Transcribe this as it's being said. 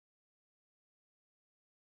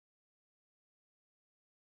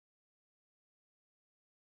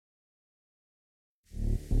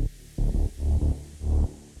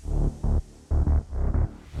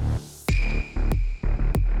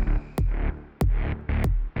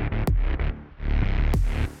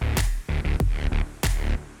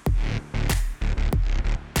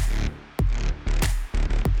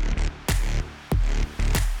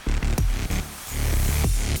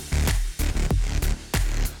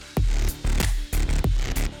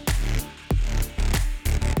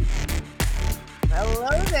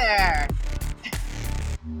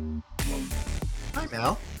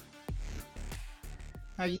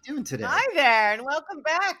How you doing today? Hi there, and welcome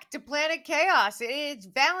back to Planet Chaos. It's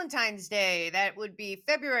Valentine's Day. That would be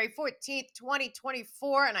February 14th,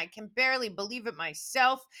 2024, and I can barely believe it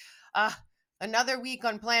myself. Uh, another week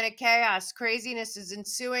on Planet Chaos. Craziness is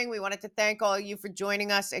ensuing. We wanted to thank all of you for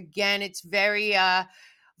joining us again. It's very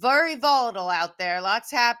volatile out there.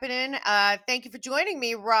 Lots happening. Thank you for joining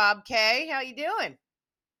me, Rob K. How you doing?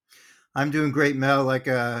 I'm doing great, Mel. Like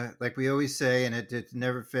we always say, and it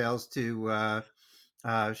never fails to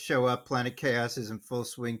show up. Planet Chaos is in full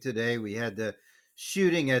swing today. We had the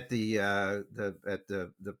shooting at the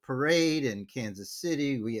parade in Kansas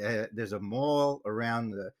City. There's a mall around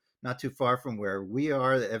the not too far from where we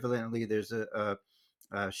are. Evidently, there's a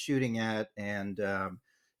shooting at, and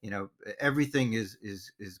you know everything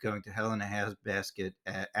is going to hell in a handbasket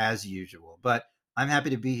as usual. But I'm happy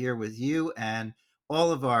to be here with you and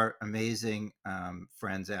all of our amazing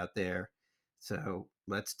friends out there. So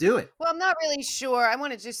let's do it. Well, I'm not really sure. I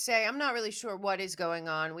want to just say I'm not really sure what is going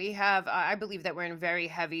on. I believe that we're in very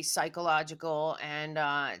heavy psychological and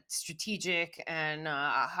strategic and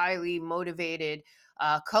highly motivated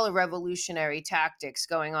color revolutionary tactics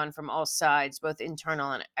going on from all sides, both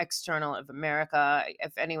internal and external of America.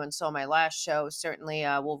 If anyone saw my last show, certainly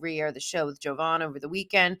we'll re air the show with Jovan over the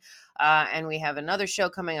weekend. And we have another show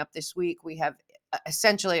coming up this week. We have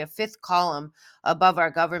essentially a fifth column above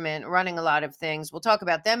our government running a lot of things. We'll talk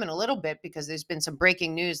about them in a little bit because there's been some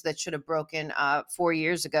breaking news that should have broken 4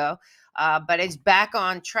 years ago. But it's back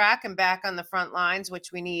on track and back on the front lines,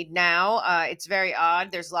 which we need now. It's very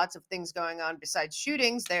odd. There's lots of things going on besides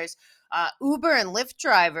shootings. There's Uber and Lyft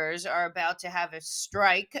drivers are about to have a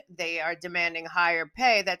strike. They are demanding higher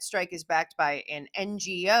pay. That strike is backed by an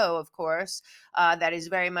NGO, of course, that is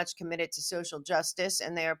very much committed to social justice,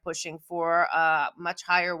 and they are pushing for much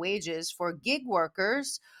higher wages for gig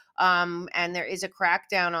workers. And there is a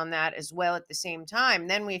crackdown on that as well at the same time.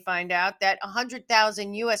 Then we find out that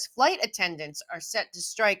 100,000 US flight attendants are set to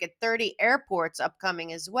strike at 30 airports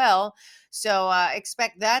upcoming as well. So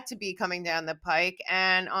expect that to be coming down the pike.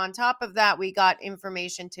 And on top of that, we got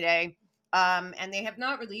information today. And they have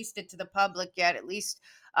not released it to the public yet, at least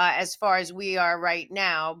as far as we are right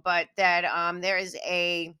now, but that there is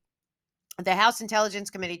a the House Intelligence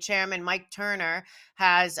Committee Chairman Mike Turner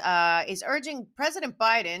has is urging President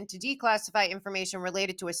Biden to declassify information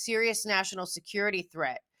related to a serious national security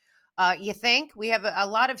threat. You think we have a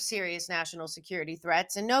lot of serious national security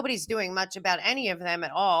threats, and nobody's doing much about any of them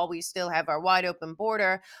at all. We still have our wide open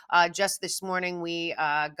border. Just this morning, we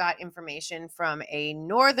got information from a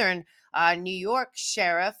northern New York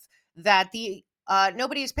sheriff that the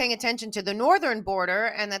nobody is paying attention to the northern border,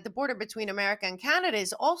 and that the border between America and Canada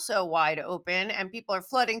is also wide open, and people are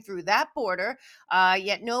flooding through that border.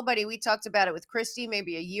 Yet nobody. We talked about it with Christy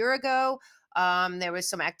maybe a year ago. There was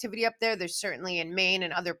some activity up there. There's certainly in Maine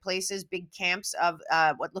and other places big camps of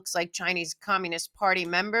what looks like Chinese Communist Party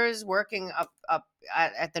members working up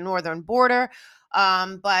at the northern border.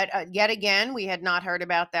 But yet again, we had not heard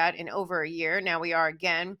about that in over a year. Now we are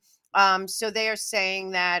again. So they are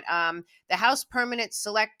saying that the House Permanent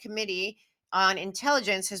Select Committee on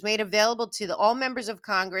Intelligence has made available to all members of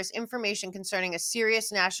Congress information concerning a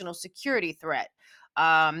serious national security threat.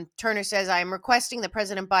 Turner says, I am requesting that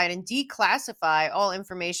President Biden declassify all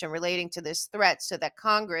information relating to this threat so that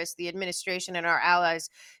Congress, the administration, and our allies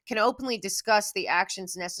can openly discuss the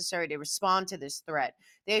actions necessary to respond to this threat.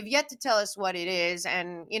 They have yet to tell us what it is.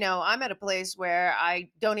 And, I'm at a place where I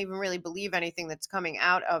don't even really believe anything that's coming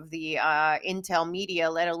out of the Intel media,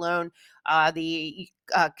 let alone the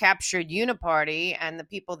captured Uniparty and the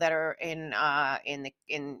people that are in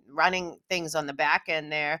running things on the back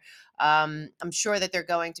end there. I'm sure that they're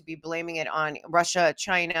going to be blaming it on Russia,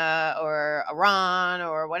 China, or Iran,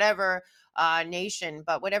 or whatever nation.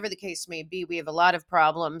 But whatever the case may be, we have a lot of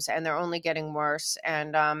problems, and they're only getting worse.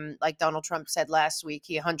 And like Donald Trump said last week,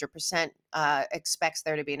 he 100% expects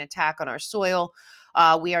there to be an attack on our soil.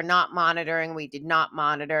 We are not monitoring. We did not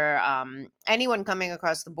monitor anyone coming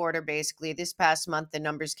across the border. Basically, this past month, the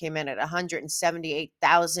numbers came in at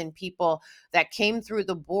 178,000 people that came through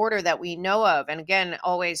the border that we know of. And again,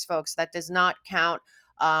 always, folks, that does not count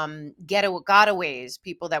gotaways,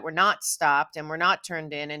 people that were not stopped and were not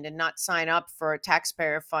turned in and did not sign up for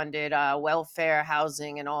taxpayer funded welfare,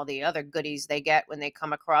 housing, and all the other goodies they get when they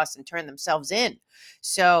come across and turn themselves in.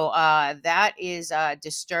 So that is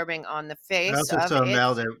disturbing on the I face also of saw it.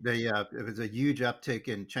 Mel that it was a huge uptick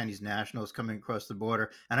in Chinese nationals coming across the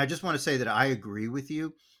border, and I just want to say that I agree with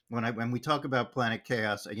you when we talk about Planet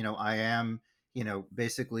Chaos. I am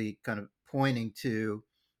basically kind of pointing to,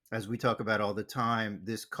 as we talk about all the time,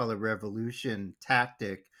 this color revolution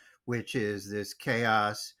tactic, which is this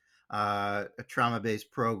chaos.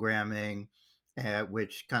 trauma-based programming,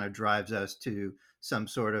 which kind of drives us to some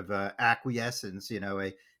sort of acquiescence,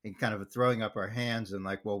 and kind of a throwing up our hands and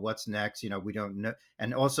like, well, what's next? We don't know,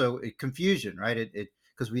 and also confusion, right? It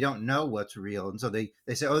because we don't know what's real, and so they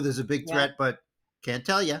say, oh, there's a big Yeah. threat, but can't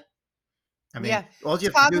tell you. I mean, Yeah. all you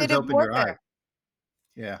It's have to do is cognitive open your eyes. warfare.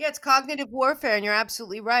 Yeah. Yeah, it's cognitive warfare, and you're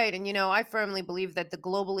absolutely right. And I firmly believe that the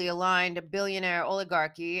globally aligned billionaire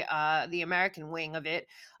oligarchy, the American wing of it,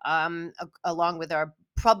 along with our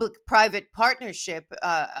public-private partnership,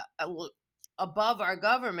 above our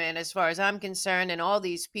government, as far as I'm concerned, and all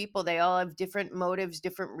these people, they all have different motives,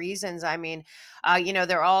 different reasons. I mean,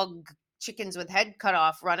 they're all chickens with head cut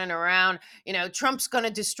off running around. Trump's going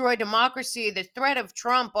to destroy democracy. The threat of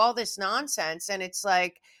Trump, all this nonsense, and it's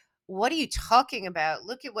like, what are you talking about?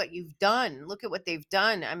 Look at what you've done. Look at what they've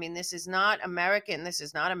done. I mean, this is not American. This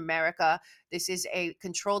is not America. This is a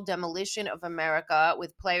controlled demolition of America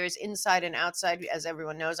with players inside and outside. As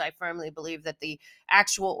everyone knows, I firmly believe that the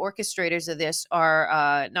actual orchestrators of this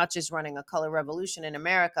are not just running a color revolution in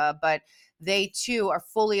America, but they too are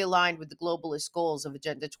fully aligned with the globalist goals of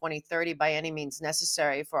Agenda 2030 by any means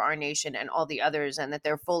necessary for our nation and all the others, and that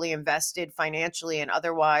they're fully invested financially and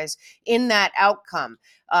otherwise in that outcome.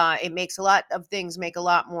 It makes a lot of things make a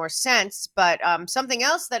lot more sense. But something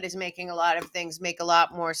else that is making a lot of things make a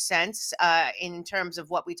lot more sense in terms of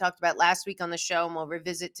what we talked about last week on the show, and we'll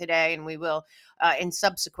revisit today, and we will in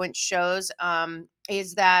subsequent shows,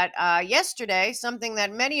 is that yesterday, something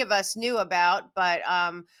that many of us knew about, but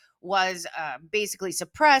was basically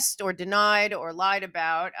suppressed or denied or lied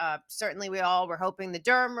about. Certainly, we all were hoping the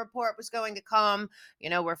Durham report was going to come.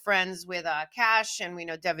 We're friends with Cash, and we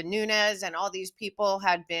know Devin Nunes, and all these people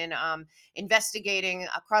had been investigating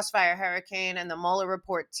a Crossfire Hurricane and the Mueller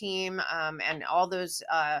report team, and all those.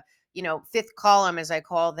 Fifth column, as I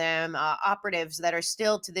call them, operatives that are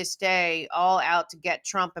still to this day all out to get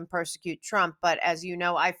Trump and persecute Trump. But as you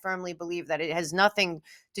know, I firmly believe that it has nothing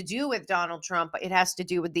to do with Donald Trump. It has to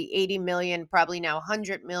do with the 80 million, probably now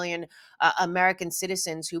 100 million American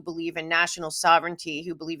citizens who believe in national sovereignty,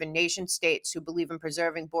 who believe in nation states, who believe in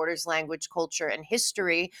preserving borders, language, culture, and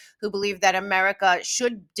history, who believe that America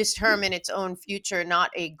should determine its own future,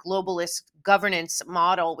 not a globalist governance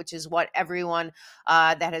model, which is what everyone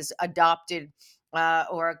that has adopted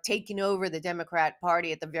or taken over the Democrat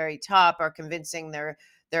Party at the very top are convincing their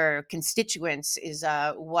constituents is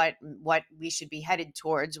what we should be headed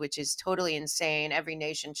towards, which is totally insane. Every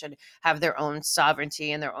nation should have their own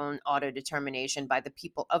sovereignty and their own autodetermination by the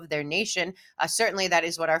people of their nation. Certainly, that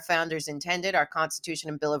is what our founders intended. Our Constitution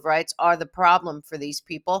and Bill of Rights are the problem for these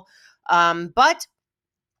people. But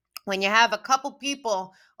when you have a couple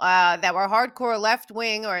people that were hardcore left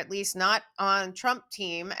wing, or at least not on Trump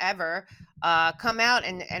team ever, come out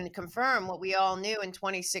and confirm what we all knew in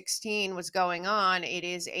 2016 was going on, it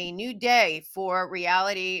is a new day for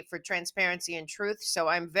reality, for transparency and truth. So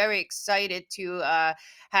I'm very excited to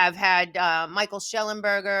have had Michael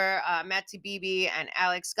Schellenberger, Matt Taibbi, and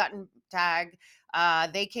Alex Guttentag.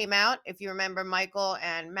 They came out. If you remember, Michael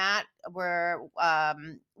and Matt were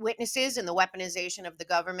witnesses in the weaponization of the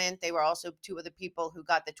government. They were also two of the people who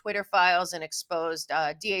got the Twitter files and exposed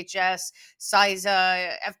DHS,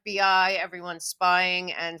 CISA, FBI, everyone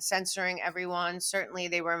spying and censoring everyone. Certainly,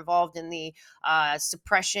 they were involved in the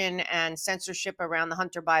suppression and censorship around the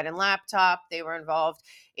Hunter Biden laptop. They were involved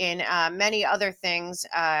in many other things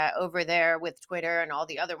over there with Twitter and all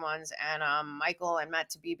the other ones. And Michael and Matt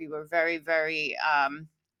Taibbi were very, very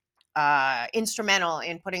instrumental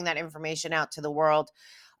in putting that information out to the world,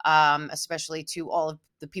 especially to all of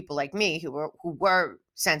the people like me who were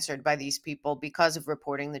censored by these people because of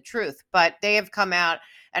reporting the truth. But they have come out,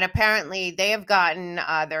 and apparently they have gotten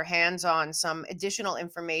their hands on some additional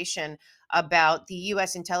information about the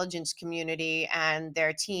U.S. intelligence community and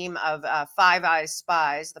their team of Five Eyes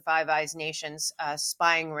spies, the Five Eyes Nations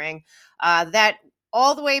spying ring, that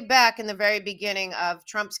all the way back in the very beginning of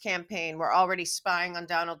Trump's campaign, were already spying on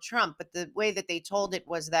Donald Trump. But the way that they told it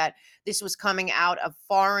was that this was coming out of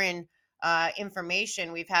foreign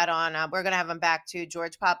information. We've had on, we're going to have him back to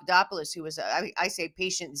George Papadopoulos, who was, I say,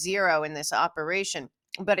 patient zero in this operation.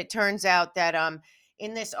 But it turns out that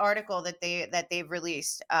in this article that they've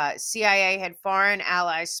released, CIA had foreign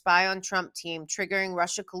allies spy on Trump team, triggering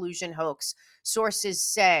Russia collusion hoax. Sources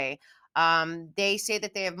say. They say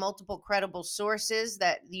that they have multiple credible sources,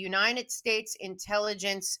 that the United States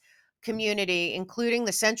intelligence community, including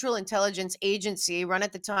the Central Intelligence Agency, run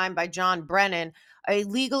at the time by John Brennan,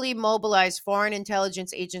 illegally mobilized foreign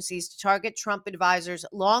intelligence agencies to target Trump advisors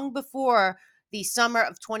long before the summer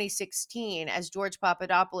of 2016, as George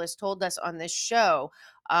Papadopoulos told us on this show.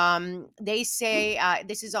 They say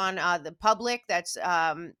this is on the Public. That's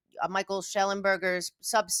Michael Schellenberger's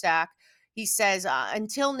Substack. He says,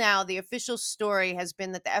 until now, the official story has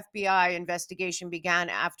been that the FBI investigation began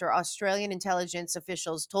after Australian intelligence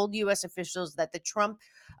officials told U.S. officials that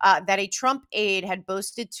that a Trump aide had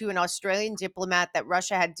boasted to an Australian diplomat that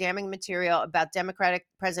Russia had damning material about Democratic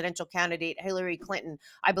presidential candidate Hillary Clinton.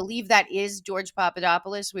 I believe that is George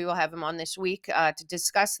Papadopoulos. We will have him on this week to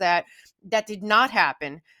discuss that. That did not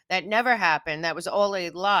happen. That never happened. That was all a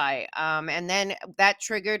lie. And then that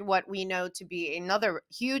triggered what we know to be another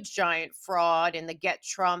huge giant fraud in the Get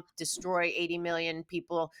Trump, destroy 80 million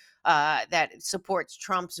people that supports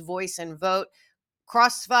Trump's voice and vote.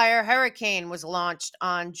 Crossfire Hurricane was launched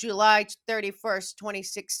on July 31st,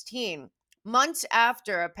 2016, months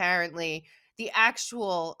after apparently the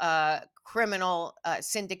actual criminal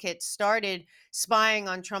syndicate started spying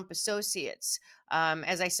on Trump associates.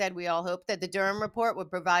 As I said, we all hoped that the Durham report would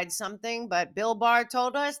provide something, but Bill Barr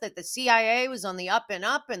told us that the CIA was on the up and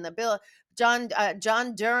up, and the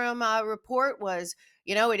John Durham report was,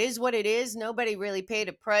 it is what it is. Nobody really paid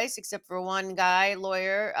a price except for one guy,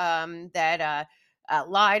 lawyer, that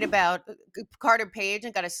lied about Carter Page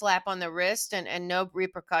and got a slap on the wrist and no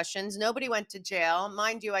repercussions. Nobody went to jail.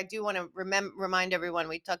 Mind you, I do want to remind everyone,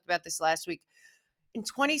 we talked about this last week. In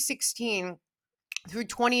 2016 through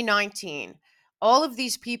 2019, all of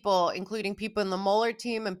these people, including people in the Mueller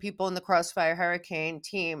team and people in the Crossfire Hurricane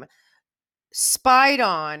team, spied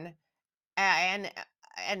on and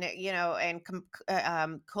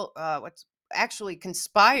what's actually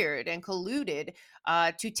conspired and colluded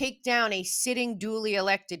to take down a sitting duly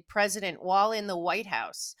elected president while in the White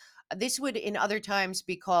House. This would in other times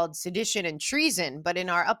be called sedition and treason, but in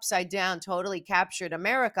our upside down, totally captured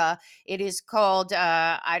America, it is called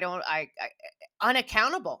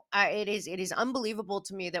unaccountable. It is unbelievable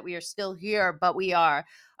to me that we are still here, but we are.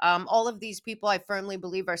 All of these people, I firmly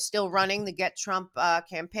believe, are still running the Get Trump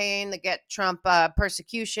campaign, the Get Trump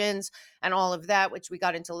persecutions, and all of that, which we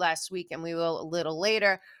got into last week, and we will a little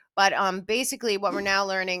later. But basically, what we're now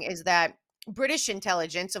learning is that British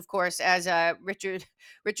intelligence, of course, as Richard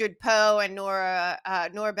Poe and Nora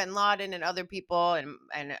bin Laden and other people,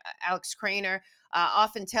 and Alex Craner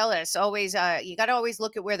often tell us, always you got to always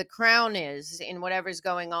look at where the crown is in whatever's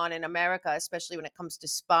going on in America, especially when it comes to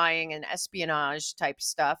spying and espionage type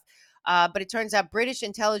stuff. But it turns out British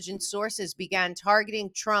intelligence sources began targeting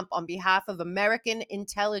Trump on behalf of American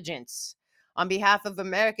intelligence. On behalf of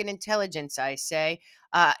American intelligence, I say,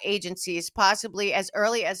 agencies, possibly as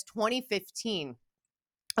early as 2015.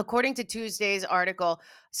 According to Tuesday's article,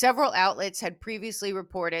 several outlets had previously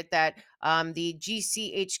reported that the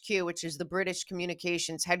GCHQ, which is the British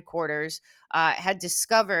Communications Headquarters, had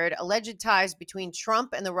discovered alleged ties between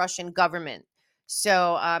Trump and the Russian government.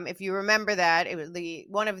 So, if you remember that, it was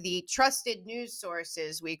one of the trusted news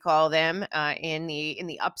sources, we call them, in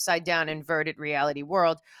the upside down inverted reality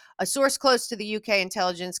world. A source close to the UK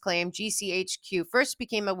intelligence claimed GCHQ first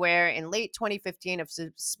became aware in late 2015 of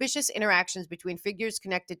suspicious interactions between figures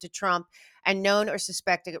connected to Trump and known or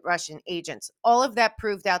suspected Russian agents. All of that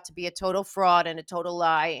proved out to be a total fraud and a total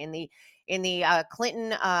lie in the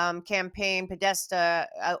Clinton campaign, Podesta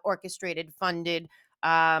orchestrated, funded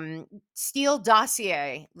Steele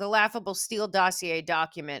dossier, the laughable Steele dossier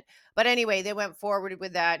document. But anyway, they went forward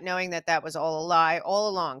with that, knowing that that was all a lie all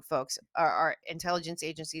along, folks. Our intelligence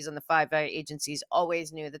agencies and the five agencies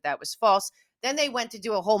always knew that that was false. Then they went to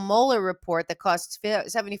do a whole Mueller report that costs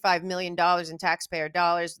 $75 million in taxpayer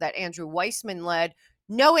dollars that Andrew Weissman led,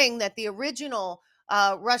 knowing that the original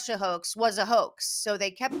Russia hoax was a hoax. So they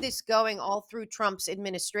kept this going all through Trump's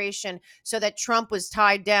administration, so that Trump was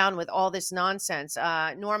tied down with all this nonsense.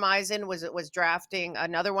 Norm Eisen was drafting,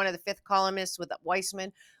 another one of the fifth columnists with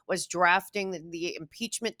Weissman was drafting the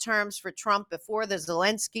impeachment terms for Trump before the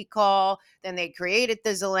Zelensky call. Then they created the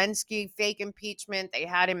Zelensky fake impeachment. They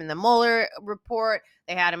had him in the Mueller report.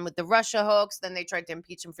 They had him with the Russia hoax. Then they tried to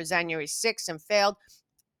impeach him for January 6th and failed.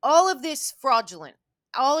 All of this fraudulent,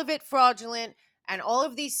 all of it fraudulent. And all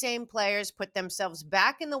of these same players put themselves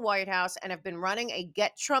back in the White House and have been running a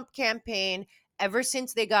Get Trump campaign ever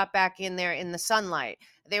since they got back in there in the sunlight.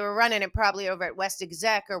 They were running it probably over at West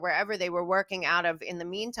Exec or wherever they were working out of in the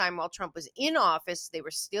meantime while Trump was in office. They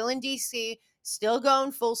were still in DC, still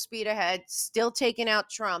going full speed ahead, still taking out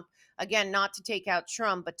Trump. Again, not to take out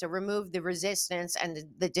Trump, but to remove the resistance and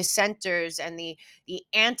the dissenters and the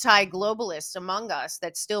anti-globalists among us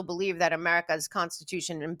that still believe that America's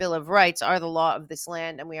Constitution and Bill of Rights are the law of this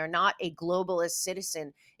land, and we are not a globalist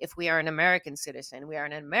citizen if we are an American citizen. We are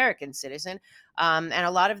an American citizen, and a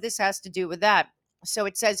lot of this has to do with that. So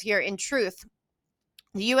it says here, in truth,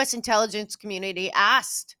 The U.S. intelligence community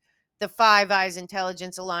asked the Five Eyes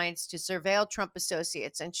Intelligence Alliance to surveil Trump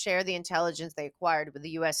associates and share the intelligence they acquired with the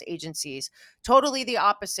U.S. agencies. Totally the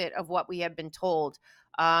opposite of what we have been told.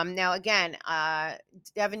 Now, again,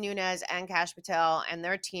 Devin Nunes and Kash Patel and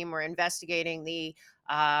their team were investigating the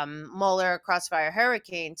Mueller Crossfire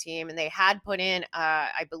Hurricane team, and they had put in,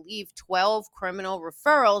 I believe, 12 criminal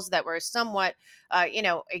referrals that were somewhat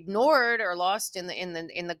ignored or lost in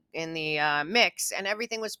the mix, and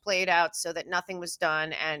everything was played out so that nothing was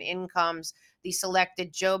done. And in comes the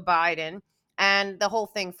selected Joe Biden, and the whole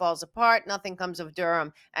thing falls apart. Nothing comes of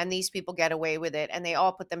Durham, and these people get away with it, and they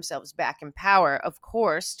all put themselves back in power, of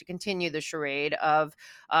course, to continue the charade of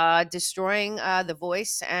destroying the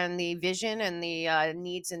voice and the vision and the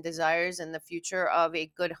needs and desires and the future of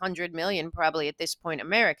a good 100 million, probably at this point,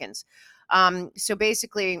 Americans. So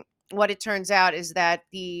basically, what it turns out is that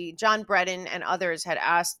the John Brennan and others had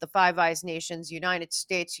asked the Five Eyes nations, United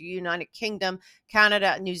States, United Kingdom,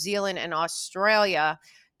 Canada, New Zealand, and Australia,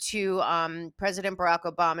 to President Barack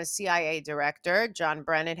Obama's CIA director, John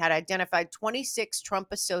Brennan, had identified 26 Trump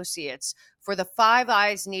associates for the Five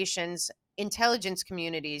Eyes nations intelligence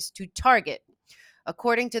communities to target.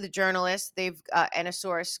 According to the journalist, they've and a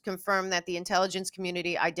source confirmed that the intelligence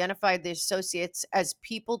community identified the associates as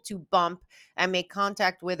people to bump and make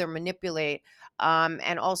contact with or manipulate,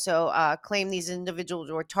 and also claim these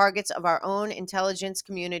individuals were targets of our own intelligence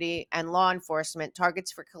community and law enforcement,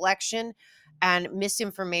 targets for collection and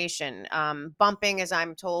misinformation. Bumping, as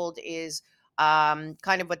I'm told, is kind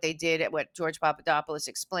of what they did, at what George Papadopoulos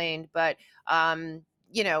explained, but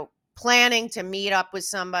you know, planning to meet up with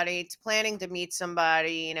somebody, planning to meet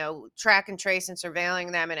somebody, track and trace and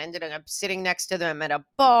surveilling them, and ended up sitting next to them at a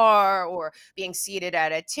bar or being seated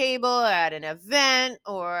at a table at an event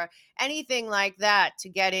or anything like that to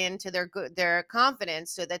get into their confidence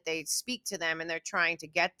so that they speak to them and they're trying to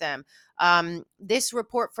get them. This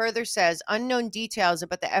report further says unknown details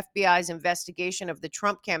about the FBI's investigation of the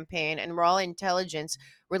Trump campaign and raw intelligence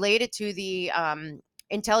related to the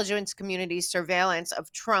intelligence community's surveillance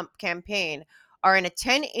of Trump campaign are in a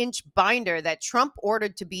 10-inch binder that Trump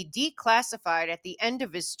ordered to be declassified at the end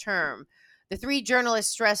of his term. The three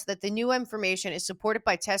journalists stressed that the new information is supported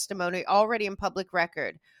by testimony already in public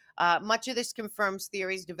record. Much of this confirms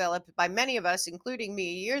theories developed by many of us, including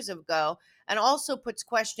me years ago, and also puts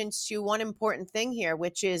questions to one important thing here,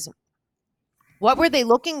 which is, what were they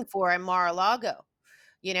looking for in Mar-a-Lago?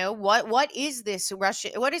 What is this Russia?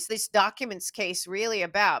 What is this documents case really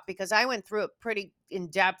about? Because I went through it pretty in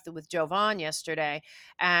depth with Jovan yesterday,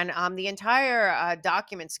 and the entire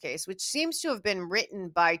documents case, which seems to have been written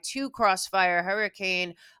by two Crossfire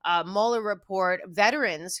Hurricane Mueller report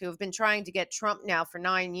veterans who have been trying to get Trump now for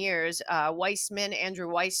 9 years. Andrew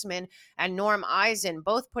Weissman, and Norm Eisen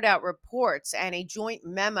both put out reports and a joint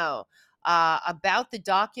memo about the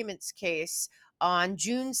documents case on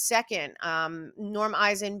June 2nd. Norm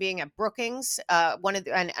Eisen being at Brookings,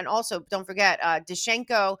 and also don't forget,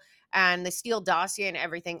 Dushenko and the Steele dossier and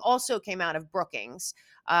everything also came out of Brookings.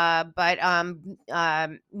 But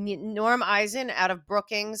Norm Eisen out of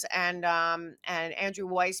Brookings, and Andrew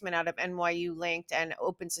Weissman out of NYU linked and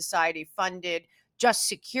Open Society funded Just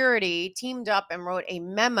Security teamed up and wrote a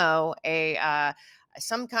memo, a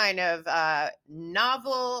some kind of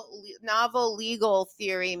novel legal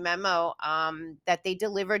theory memo that they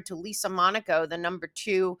delivered to Lisa Monaco, the number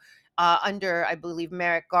two under, I believe,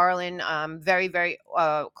 Merrick Garland, very, very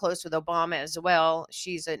close with Obama as well.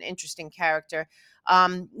 She's an interesting character.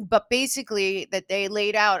 But basically, that they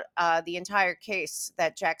laid out the entire case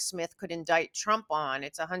that Jack Smith could indict Trump on.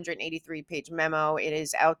 It's a 183-page memo. It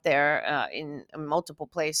is out there in multiple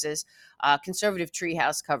places. Conservative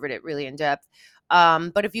Treehouse covered it really in depth.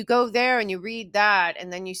 But if you go there and you read that,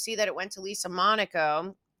 and then you see that it went to Lisa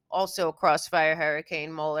Monaco, also a Crossfire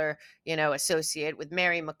Hurricane Mueller, associate, with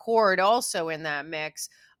Mary McCord also in that mix.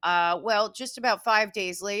 Well, just about 5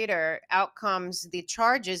 days later, out comes the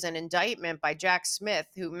charges and indictment by Jack Smith,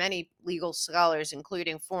 who many legal scholars,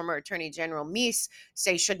 including former Attorney General Meese,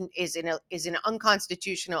 say is an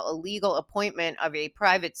unconstitutional, illegal appointment of a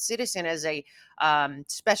private citizen as a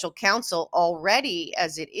special counsel already,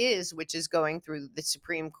 as it is, which is going through the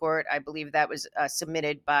Supreme Court. I believe that was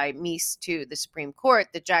submitted by Meese to the Supreme Court,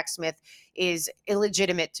 that Jack Smith is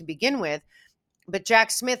illegitimate to begin with. But Jack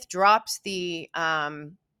Smith drops the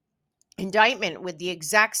indictment with the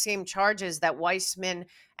exact same charges that Weissman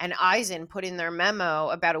and Eisen put in their memo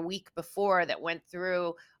about a week before, that went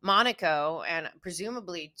through Monaco and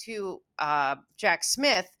presumably to Jack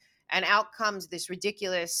Smith. and out comes this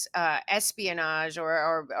ridiculous espionage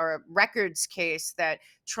or records case that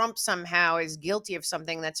Trump somehow is guilty of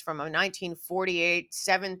something that's from a 1948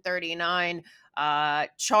 739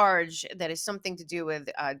 charge that is something to do with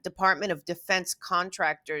Department of Defense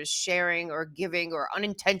contractors sharing or giving or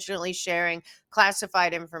unintentionally sharing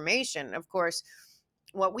classified information. Of course,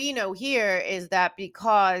 what we know here is that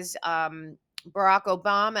because Barack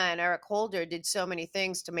Obama and Eric Holder did so many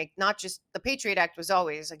things to make, not just the Patriot Act was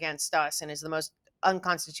always against us and is the most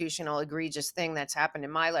unconstitutional, egregious thing that's happened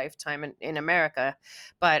in my lifetime in America.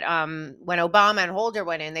 But when Obama and Holder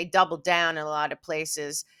went in, they doubled down in a lot of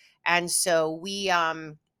places. And so we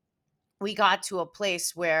got to a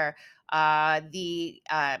place where the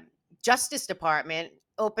Justice Department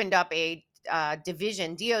opened up a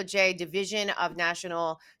division, DOJ, Division of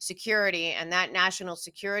National Security, and that National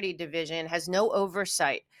Security Division has no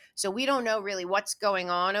oversight. So we don't know really what's going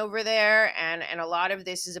on over there, and a lot of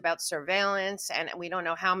this is about surveillance, and we don't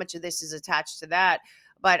know how much of this is attached to that.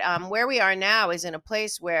 But where we are now is in a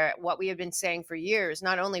place where what we have been saying for years,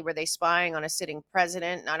 not only were they spying on a sitting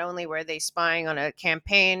president, not only were they spying on a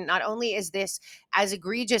campaign, not only is this as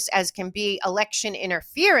egregious as can be election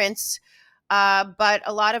interference, but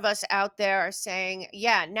a lot of us out there are saying,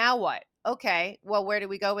 yeah, now what? Okay, well, where do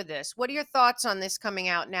we go with this? What are your thoughts on this coming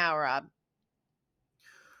out now, Rob?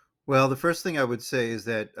 Well, the first thing I would say is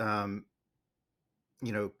that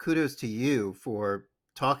kudos to you for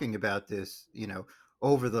talking about this,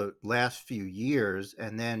 over the last few years,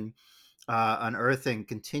 and then unearthing,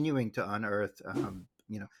 continuing to unearth,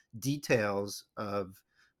 details of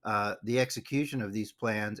the execution of these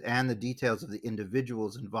plans and the details of the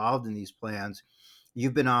individuals involved in these plans.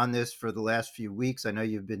 You've been on this for the last few weeks. I know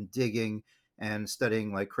you've been digging and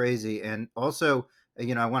studying like crazy. And also,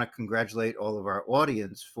 I want to congratulate all of our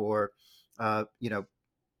audience for, uh, you know,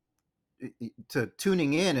 to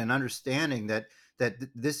tuning in and understanding that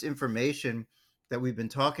this information that we've been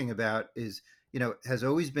talking about is, has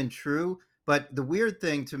always been true. But the weird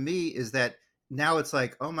thing to me is that now it's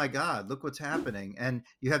like, oh my god, look what's happening. And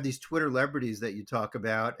you have these Twitter celebrities that you talk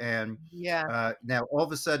about, and Yeah. now all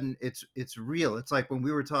of a sudden it's real. It's like when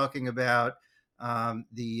we were talking about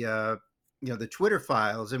the Twitter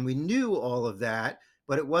files, and we knew all of that,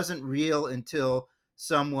 but it wasn't real until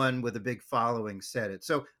someone with a big following said it.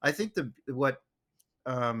 So I think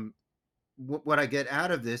um, what I get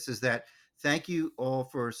out of this is that thank you all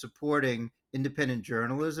for supporting independent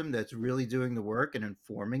journalism that's really doing the work and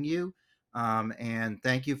informing you. And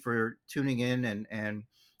thank you for tuning in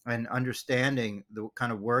and understanding the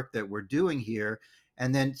kind of work that we're doing here.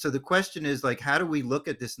 And then, so the question is like, how do we look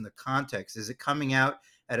at this in the context? Is it coming out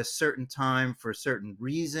at a certain time for a certain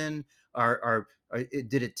reason?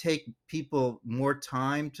 Did it take people more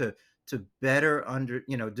time to better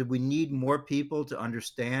did we need more people to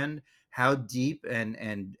understand how deep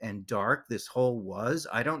and dark this hole was?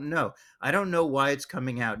 I don't know. I don't know why it's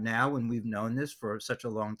coming out now when we've known this for such a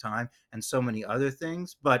long time and so many other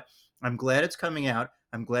things, but I'm glad it's coming out.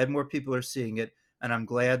 I'm glad more people are seeing it, and I'm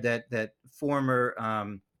glad that former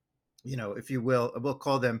if you will, we'll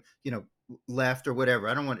call them, left or whatever.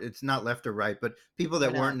 I don't want, it's not left or right, but people I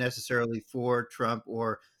that know. weren't necessarily for Trump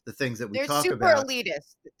or the things that we They're talk super about.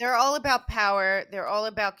 elitist. They're all about power. They're all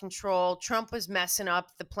about control. Trump was messing up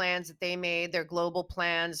the plans that they made, their global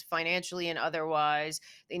plans, financially and otherwise.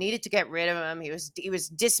 They needed to get rid of him. He was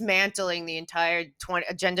dismantling the entire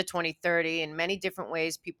Agenda 2030 in many different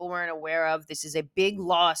ways people weren't aware of. This is a big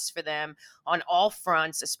loss for them on all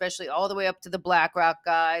fronts, especially all the way up to the BlackRock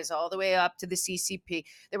guys, all the way up to the CCP.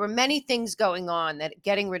 There were many things going on that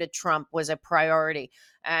getting rid of Trump was a priority,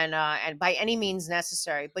 and by any means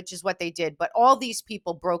necessary, which is what they did. But all these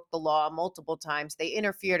people broke the law multiple times. They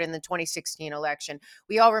interfered in the 2016 election.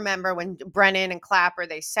 We all remember when Brennan and Clapper,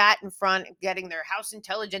 they sat in front getting their House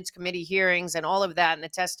Intelligence Committee hearings and all of that and the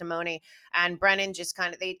testimony. And Brennan just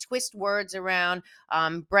kind of, they twist words around.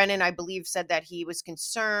 Brennan, I believe, said that he was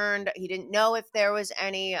concerned. He didn't know if there was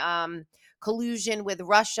any collusion with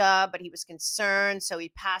Russia, but he was concerned. So he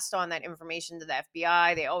passed on that information to the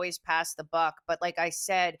FBI. They always pass the buck. But like I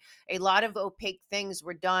said, a lot of opaque things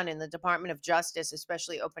were done in the Department of Justice,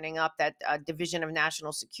 especially opening up that Division of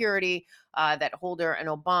National Security that Holder and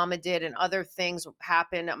Obama did, and other things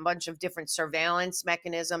happened, a bunch of different surveillance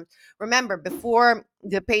mechanisms. Remember, before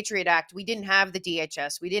the Patriot Act, we didn't have the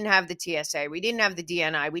DHS, we didn't have the TSA, we didn't have the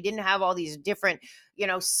DNI, we didn't have all these different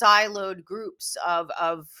siloed groups of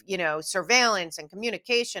surveillance and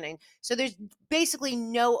communication, and so there's basically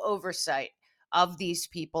no oversight of these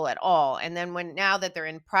people at all. And then when now that they're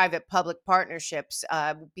in private public partnerships,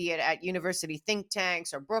 be it at university think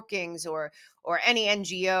tanks or Brookings or any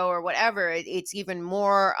NGO or whatever, it's even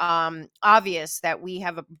more obvious that we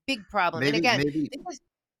have a big problem. And again, maybe this is,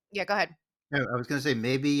 yeah, go ahead. no, I was going to say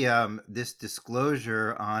maybe this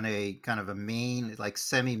disclosure on a kind of a like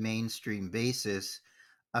semi-mainstream basis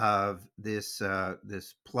of this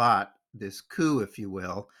plot, this coup, if you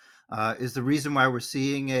will, is the reason why we're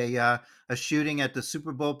seeing a shooting at the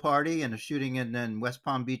Super Bowl party and a shooting in West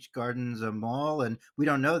Palm Beach Gardens Mall, and we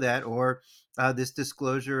don't know that, or this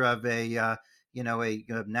disclosure of a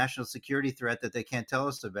national security threat that they can't tell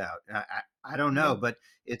us about. I don't know, but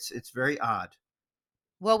it's very odd.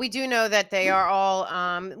 Well, we do know that they are all.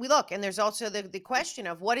 We look, and there's also the question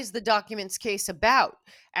of what is the documents case about,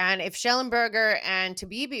 and if Schellenberger and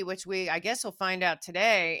Tabibi, which we I guess will find out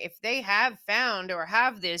today, if they have found or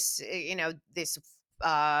have this, this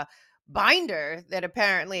uh, binder that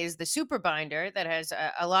apparently is the super binder that has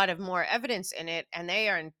a lot of more evidence in it, and they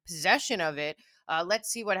are in possession of it. Let's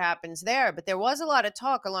see what happens there. But there was a lot of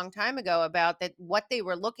talk a long time ago about that what they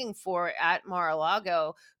were looking for at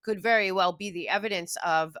Mar-a-Lago could very well be the evidence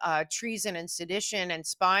of treason and sedition and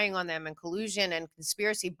spying on them and collusion and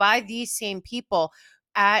conspiracy by these same people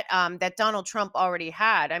at that Donald Trump already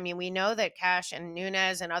had. I mean, we know that Cash and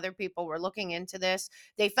Nunes and other people were looking into this.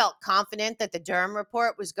 They felt confident that the Durham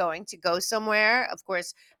report was going to go somewhere, of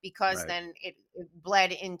course, because Right. then it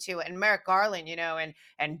bled into, and Merrick Garland,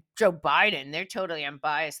 and Joe Biden, they're totally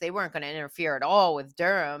unbiased. They weren't going to interfere at all with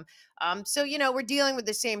Durham. So we're dealing with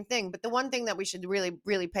the same thing. But the one thing that we should really,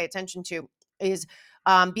 really pay attention to is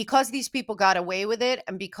because these people got away with it,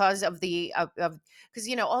 and because of the of because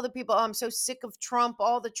all the people, oh, I'm so sick of Trump,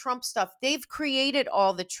 all the Trump stuff. They've created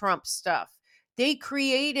all the Trump stuff. They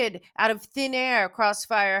created out of thin air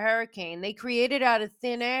Crossfire Hurricane. They created out of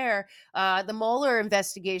thin air the Mueller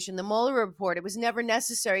investigation, the Mueller report. It was never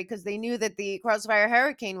necessary because they knew that the Crossfire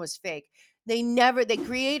Hurricane was fake. They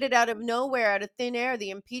created out of nowhere, out of thin air,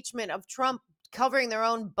 the impeachment of Trump, covering their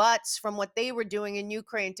own butts from what they were doing in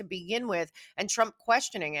Ukraine to begin with, and Trump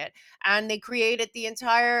questioning it. And they created the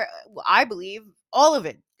entire, I believe, all of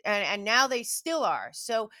it. And now they still are.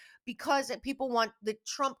 So because people want the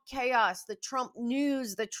Trump chaos, the Trump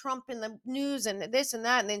news, the Trump in the news, and this and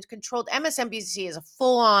that, and then controlled. MSNBC is a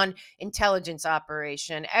full-on intelligence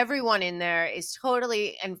operation. Everyone in there is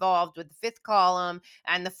totally involved with the fifth column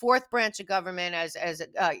and the fourth branch of government, as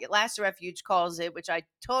Last Refuge calls it, which I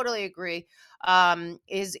totally agree,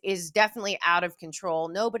 is definitely out of control.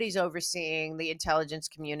 Nobody's overseeing the intelligence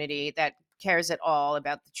community that cares at all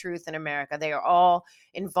about the truth in America. They are all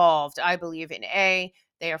involved, I believe, in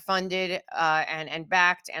they are funded and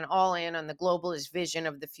backed and all in on the globalist vision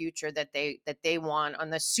of the future that they want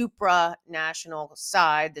on the supranational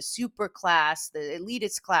side. The super class, the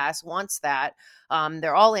elitist class wants that.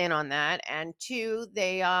 They're all in on that. And two,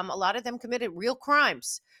 they a lot of them committed real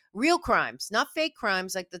crimes, not fake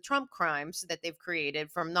crimes like the Trump crimes that they've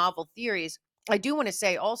created from novel theories. I do want to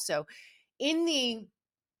say also, in the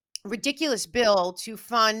ridiculous bill to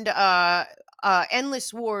fund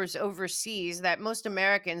endless wars overseas that most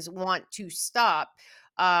Americans want to stop.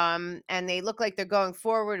 And they look like they're going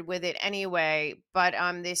forward with it anyway. But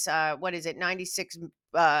this, what is it, $96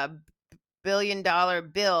 billion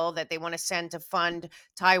bill that they want to send to fund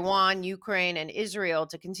Taiwan, Ukraine, and Israel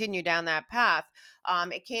to continue down that path.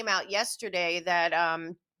 It came out yesterday that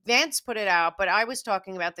Vance put it out, but I was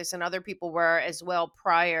talking about this and other people were as well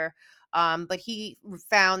prior. But he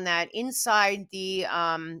found that inside the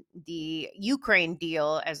Ukraine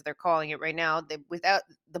deal, as they're calling it right now, without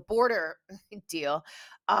the border deal,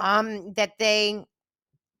 that they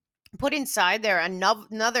put inside there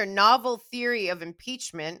another novel theory of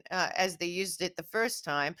impeachment, as they used it the first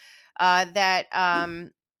time, that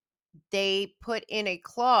they put in a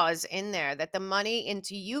clause in there that the money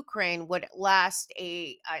into Ukraine would last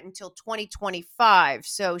until 2025.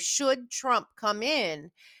 So should Trump come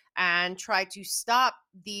in and try to stop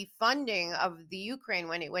the funding of the Ukraine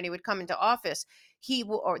when he would come into office,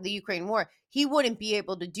 or the Ukraine war, he wouldn't be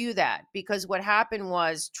able to do that, because what happened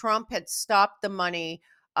was Trump had stopped the money,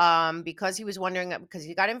 because he was wondering, because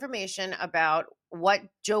he got information about what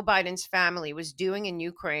Joe Biden's family was doing in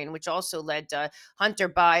Ukraine, which also led to Hunter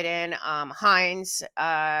Biden, Heinz,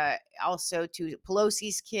 also to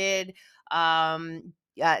Pelosi's kid,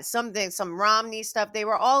 some Romney stuff. They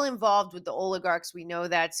were all involved with the oligarchs. We know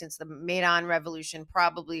that since the Maidan Revolution,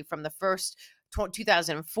 probably from the first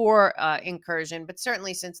 2004 incursion, but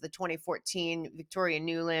certainly since the 2014 Victoria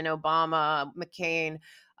Nuland, Obama, McCain.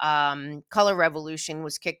 color revolution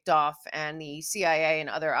was kicked off, and the CIA and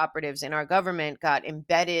other operatives in our government got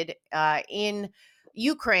embedded in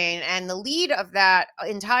Ukraine. And the lead of that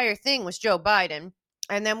entire thing was Joe Biden.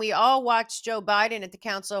 And then we all watched Joe Biden at the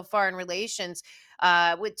Council of Foreign Relations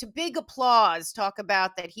with to big applause talk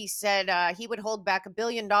about that he said he would hold back $1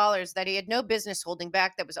 billion that he had no business holding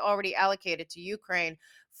back, that was already allocated to Ukraine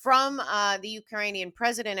from the Ukrainian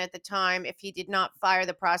president at the time, if he did not fire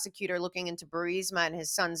the prosecutor looking into Burisma and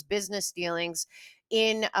his son's business dealings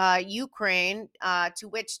in Ukraine, to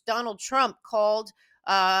which Donald Trump called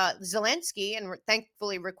Zelensky and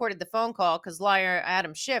thankfully recorded the phone call, because liar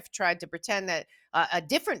Adam Schiff tried to pretend that a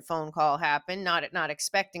different phone call happened, not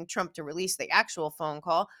expecting Trump to release the actual phone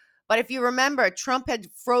call. But if you remember, Trump had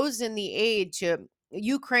frozen the aid to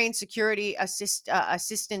Ukraine Security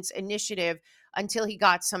Assistance Initiative until he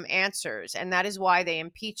got some answers. And that is why they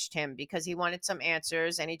impeached him, because he wanted some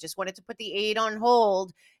answers and he just wanted to put the aid on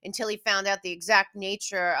hold until he found out the exact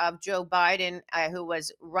nature of Joe Biden, who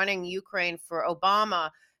was running Ukraine for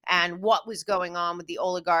Obama, and what was going on with the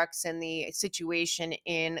oligarchs and the situation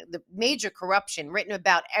in the major corruption written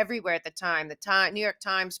about everywhere at the time. New York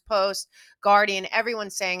Times, Post, Guardian, everyone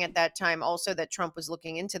saying at that time also that Trump was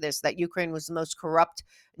looking into this, that Ukraine was the most corrupt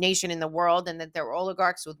nation in the world, and that there were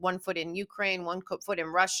oligarchs with one foot in Ukraine, one foot in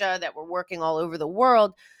Russia, that were working all over the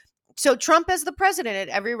world. So Trump, as the president, had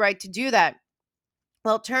every right to do that.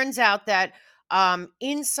 Well, it turns out that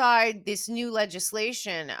inside this new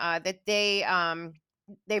legislation that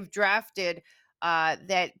they've drafted,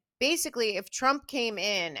 that basically, if Trump came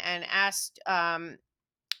in and asked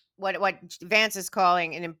what Vance is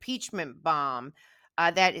calling an impeachment bomb,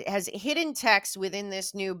 that has hidden text within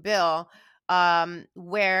this new bill,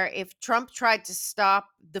 where if Trump tried to stop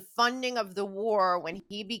the funding of the war when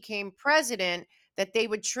he became president, that they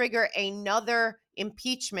would trigger another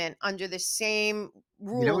impeachment under the same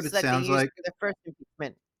You know what rules it that they sounds used like? for the first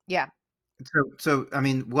impeachment. Yeah. So I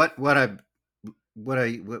mean, the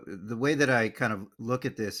way that I kind of look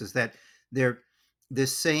at this is that they're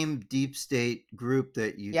this same deep state group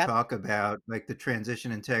that you Yep. talk about, like the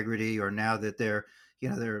transition integrity, or now that they're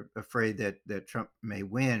afraid that Trump may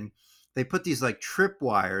win, they put these like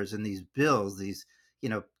tripwires in these bills, these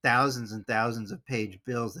thousands and thousands of page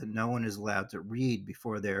bills that no one is allowed to read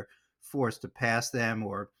before they're forced to pass them,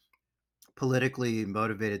 or politically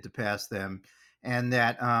motivated to pass them, and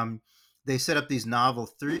that they set up these novel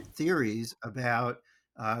theories about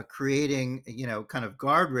creating, kind of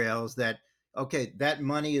guardrails that, okay, that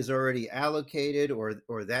money is already allocated,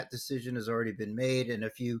 or that decision has already been made, and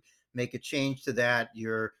if you make a change to that,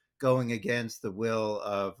 you're going against the will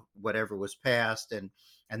of whatever was passed, and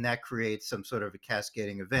that creates some sort of a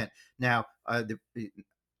cascading event. Now,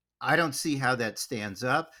 I don't see how that stands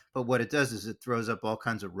up, but what it does is it throws up all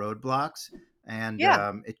kinds of roadblocks, and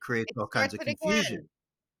Yeah. it creates It all kinds starts of it again. confusion.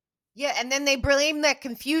 Yeah, and then they blame that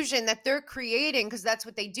confusion that they're creating, because that's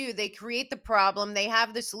what they do. They create the problem, they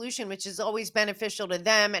have the solution, which is always beneficial to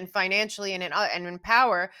them and financially and in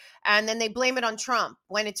power, and then they blame it on Trump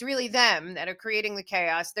when it's really them that are creating the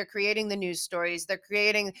chaos. They're creating the news stories, they're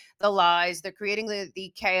creating the lies, they're creating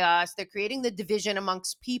the chaos, they're creating the division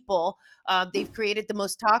amongst people. They've created the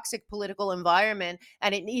most toxic political environment,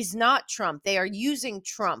 and it is not Trump. They are using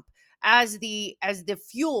Trump as the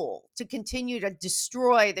fuel to continue to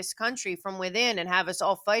destroy this country from within and have us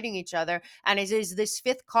all fighting each other. And it is this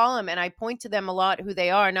fifth column, and I point to them a lot, who they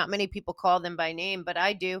are. Not many people call them by name, but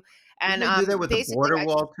I do. Didn't And they do that with the basically, border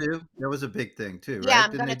wall too? That was a big thing too, yeah, right?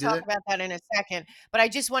 I'm Didn't going they to do talk that? about that in a second, but I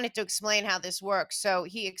just wanted to explain how this works. So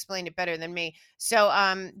he explained it better than me. So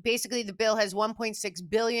basically, the bill has 1.6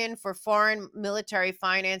 billion for foreign military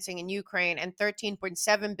financing in Ukraine and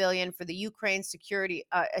 13.7 billion for the Ukraine Security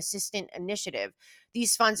Assistant Initiative.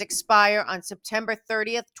 These funds expire on September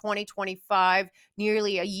 30th, 2025,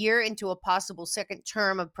 nearly a year into a possible second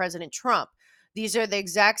term of President Trump. These are the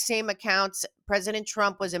exact same accounts President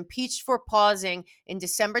Trump was impeached for pausing in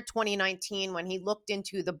December 2019, when he looked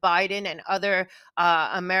into the Biden and other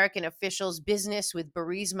American officials' business with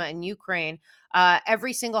Burisma in Ukraine.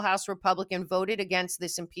 Every single House Republican voted against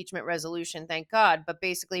this impeachment resolution, thank God. But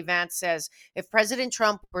basically, Vance says if President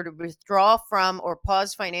Trump were to withdraw from or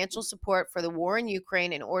pause financial support for the war in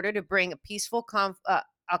Ukraine in order to bring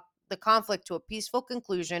the conflict to a peaceful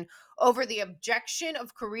conclusion over the objection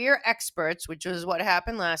of career experts, which was what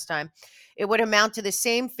happened last time, it would amount to the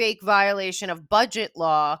same fake violation of budget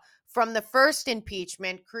law from the first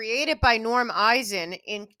impeachment created by Norm Eisen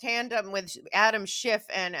in tandem with Adam Schiff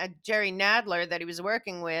and Jerry Nadler that he was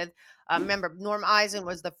working with. Remember, Norm Eisen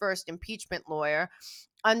was the first impeachment lawyer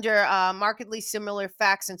under markedly similar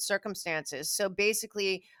facts and circumstances. So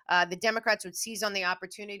basically, the Democrats would seize on the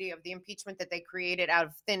opportunity of the impeachment that they created out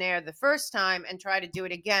of thin air the first time and try to do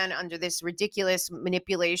it again under this ridiculous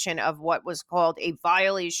manipulation of what was called a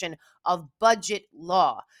violation of budget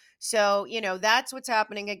law. So, that's what's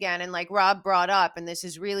happening again. And like Rob brought up, and this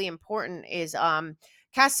is really important, is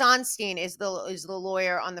Cass Sonstein is the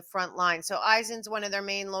lawyer on the front line. So Eisen's one of their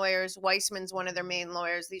main lawyers. Weissman's one of their main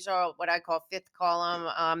lawyers. These are what I call fifth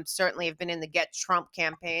column. Certainly have been in the Get Trump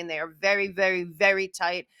campaign. They are very, very, very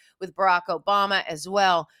tight with Barack Obama as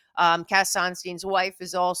well. Cass Sonstein's wife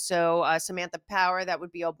is also Samantha Power. That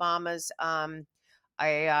would be Obama's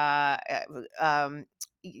I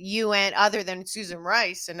UN, other than Susan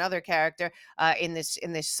Rice, another character in this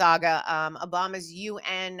saga, Obama's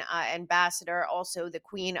UN ambassador, also the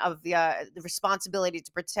queen of the responsibility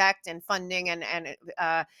to protect and funding and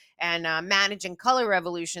managing color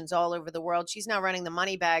revolutions all over the world. She's now running the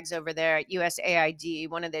money bags over there at USAID,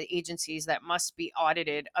 one of the agencies that must be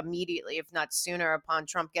audited immediately, if not sooner, upon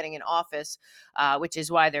Trump getting in office, which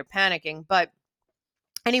is why they're panicking. But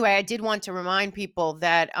anyway, I did want to remind people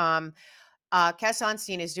that Cass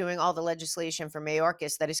Onstein is doing all the legislation for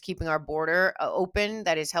Mayorkas that is keeping our border open,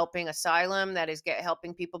 that is helping asylum, that is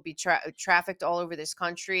helping people be trafficked all over this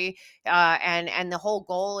country. And the whole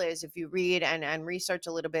goal is, if you read and research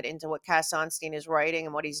a little bit into what Cass Onstein is writing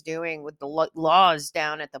and what he's doing with the laws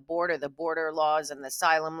down at the border laws and the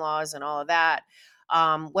asylum laws and all of that.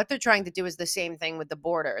 What they're trying to do is the same thing with the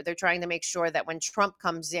border. They're trying to make sure that when Trump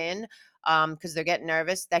comes in, because they're getting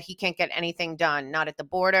nervous, that he can't get anything done, not at the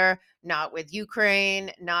border, not with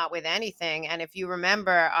Ukraine, not with anything. And if you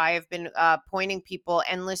remember, I have been pointing people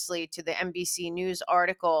endlessly to the NBC News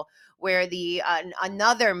article where the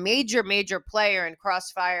another major player in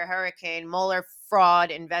Crossfire Hurricane Mueller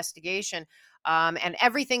fraud investigation. And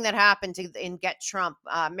everything that happened in Get Trump,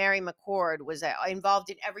 Mary McCord was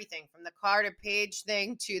involved in everything from the Carter Page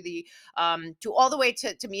thing to all the way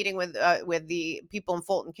to meeting with the people in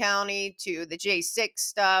Fulton County, to the J6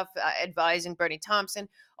 stuff, advising Bernie Thompson,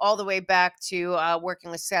 all the way back to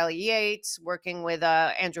working with Sally Yates, working with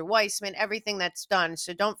Andrew Weissman, everything that's done.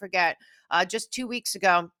 So don't forget, just 2 weeks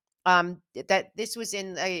ago, that this was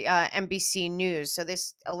in the NBC News. So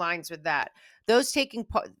this aligns with that. Those taking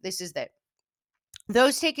part, this is that.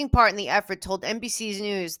 Those taking part in the effort told NBC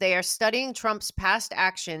News they are studying Trump's past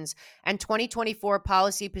actions and 2024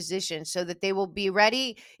 policy positions so that they will be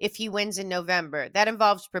ready if he wins in November. That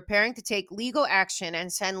involves preparing to take legal action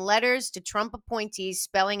and send letters to Trump appointees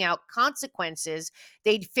spelling out consequences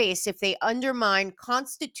they'd face if they undermine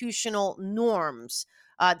constitutional norms.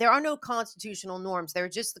 There are no constitutional norms. They're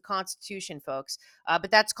just the Constitution, folks.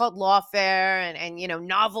 But that's called lawfare and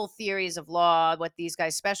novel theories of law, what these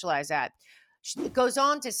guys specialize at. It goes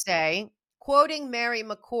on to say, quoting Mary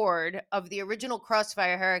McCord of the original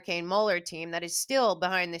Crossfire Hurricane Mueller team that is still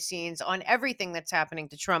behind the scenes on everything that's happening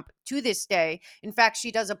to Trump to this day. In fact,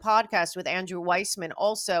 she does a podcast with Andrew Weissman,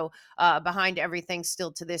 also behind everything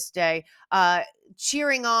still to this day,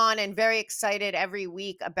 cheering on and very excited every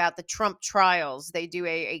week about the Trump trials. They do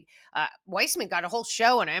Weissman got a whole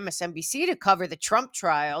show on MSNBC to cover the Trump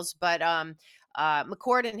trials, but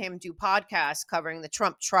McCord and him do podcasts covering the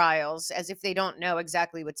Trump trials as if they don't know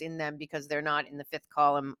exactly what's in them because they're not in the fifth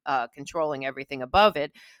column controlling everything above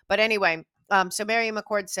it. But anyway, so Mary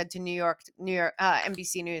McCord said to New York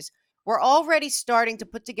NBC News, "We're already starting to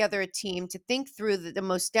put together a team to think through the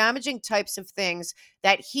most damaging types of things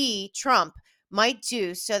that Trump, might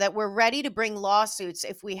do so that we're ready to bring lawsuits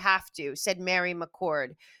if we have to," said Mary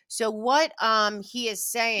McCord. So what he is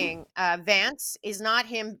saying, Vance, is not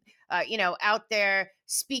him out there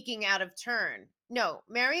speaking out of turn. No,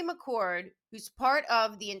 Mary McCord, who's part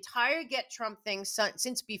of the entire Get Trump thing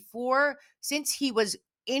since he was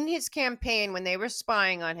in his campaign when they were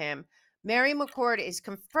spying on him, Mary McCord is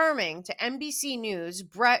confirming to NBC News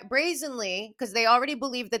brazenly, because they already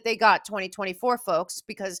believe that they got 2024, folks,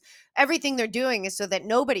 because everything they're doing is so that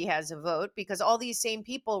nobody has a vote, because all these same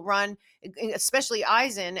people run, especially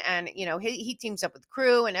Eisen, and he teams up with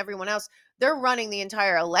Crew and everyone else. They're running the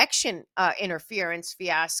entire election interference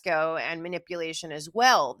fiasco and manipulation as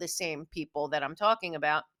well, the same people that I'm talking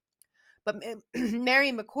about. But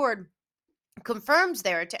Mary McCord confirms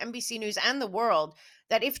there to NBC News and the world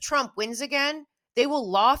that if Trump wins again, they will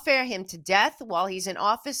lawfare him to death while he's in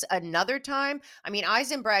office another time. I mean,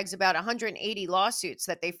 Eisen brags about 180 lawsuits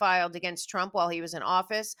that they filed against Trump while he was in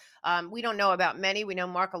office. We don't know about many. We know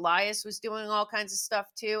Mark Elias was doing all kinds of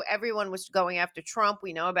stuff too. Everyone was going after Trump.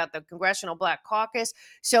 We know about the Congressional Black Caucus.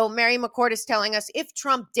 So Mary McCord is telling us if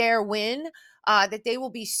Trump dare win, that they will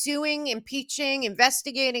be suing, impeaching,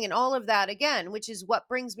 investigating, and all of that again, which is what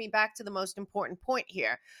brings me back to the most important point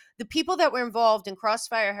here. The people that were involved in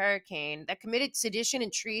Crossfire Hurricane that committed sedition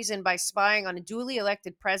and treason by spying on a duly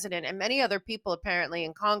elected president and many other people apparently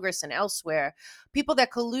in Congress and elsewhere, people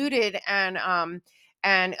that colluded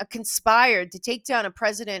and conspired to take down a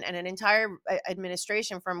president and an entire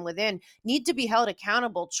administration from within need to be held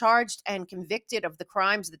accountable, charged, and convicted of the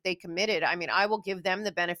crimes that they committed. I mean, I will give them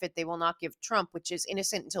the benefit they will not give Trump, which is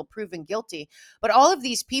innocent until proven guilty. But all of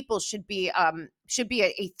these people should be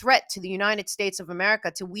a threat to the United States of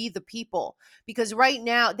America, to we the people, because right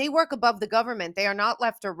now they work above the government. They are not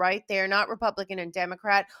left or right. They are not Republican and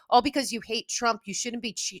Democrat. All because you hate Trump, you shouldn't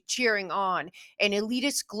be cheering on an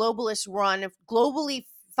elitist, globalist run, globally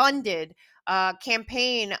funded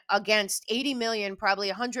campaign against 80 million, probably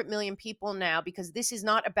 100 million people now, because this is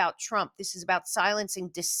not about Trump. This is about silencing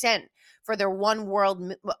dissent for their one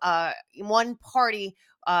world, one party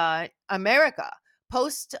America,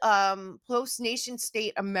 post nation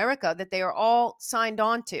state America that they are all signed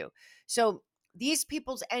on to. So these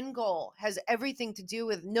people's end goal has everything to do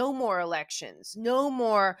with no more elections, no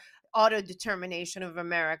more auto determination of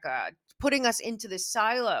America, putting us into this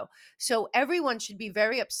silo. So everyone should be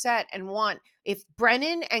very upset and want, if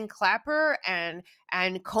Brennan and Clapper and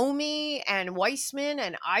Comey and Weissman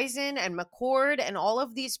and Eisen and McCord and all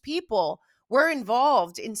of these people were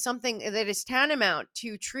involved in something that is tantamount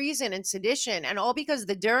to treason and sedition, and all because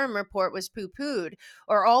the Durham report was poo-pooed,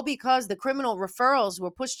 or all because the criminal referrals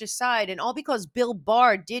were pushed aside, and all because Bill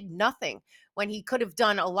Barr did nothing when he could have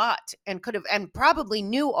done a lot and could have and probably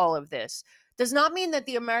knew all of this, does not mean that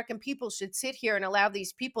the American people should sit here and allow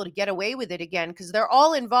these people to get away with it again, because they're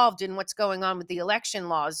all involved in what's going on with the election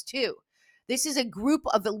laws too. This is a group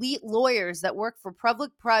of elite lawyers that work for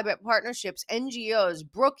public private partnerships, NGOs,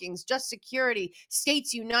 Brookings, Just Security,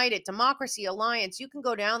 States United, Democracy Alliance. You can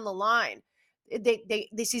go down the line.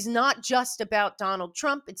 This is not just about Donald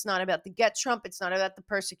Trump. It's not about the get Trump. It's not about the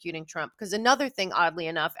persecuting Trump. Because another thing, oddly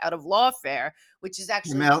enough, out of Lawfare, which is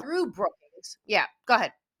actually Mel. through Brookings. Yeah, go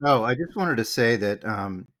ahead. Oh, I just wanted to say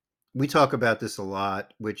that we talk about this a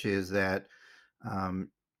lot, which is that um,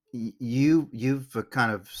 you've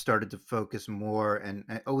kind of started to focus more, and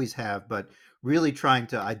always have, but really trying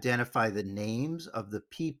to identify the names of the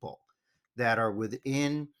people that are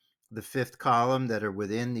within the fifth column, that are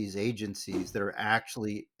within these agencies that are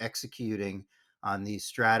actually executing on these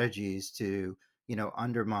strategies to,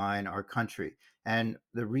 undermine our country. And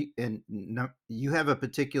you have a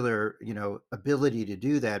particular, ability to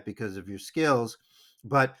do that because of your skills,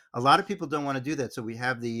 but a lot of people don't want to do that. So we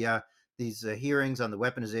have these hearings on the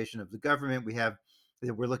weaponization of the government.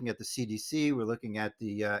 We're looking at the CDC, we're looking at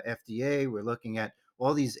the FDA, we're looking at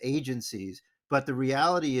all these agencies. But the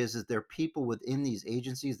reality is that there are people within these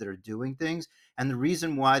agencies that are doing things. And the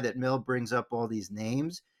reason why that Mill brings up all these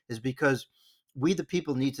names is because we, the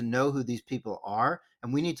people, need to know who these people are,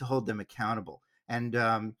 and we need to hold them accountable. And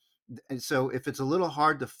so if it's a little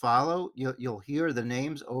hard to follow, you'll hear the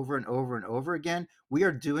names over and over and over again. We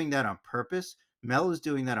are doing that on purpose. Mel is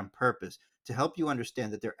doing that on purpose to help you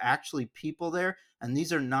understand that there are actually people there, and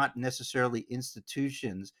these are not necessarily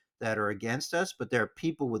institutions that are against us, but there are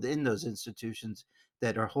people within those institutions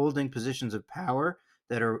that are holding positions of power,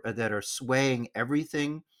 that are swaying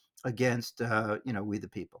everything against we the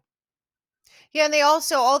people. Yeah, and they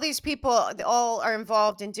also, all these people, they all are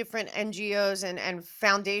involved in different NGOs and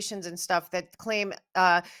foundations and stuff that claim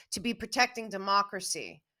to be protecting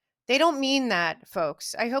democracy. They don't mean that,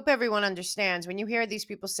 folks. I hope everyone understands. When you hear these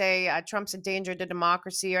people say Trump's a danger to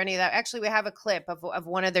democracy or any of that, actually, we have a clip of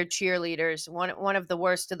one of their cheerleaders, one of the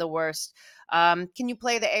worst of the worst. Can you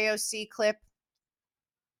play the AOC clip?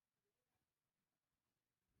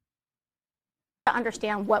 To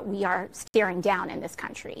understand what we are staring down in this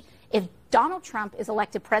country. If Donald Trump is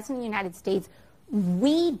elected president of the United States,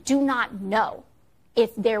 we do not know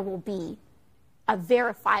if there will be a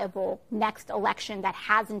verifiable next election that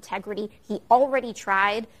has integrity. He already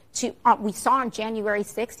tried to, we saw on January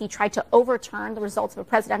 6th, he tried to overturn the results of a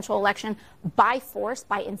presidential election by force,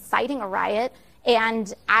 by inciting a riot.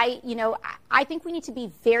 And I think we need to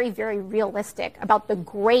be very, very realistic about the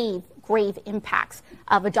grave impacts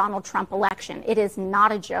of a Donald Trump election. It is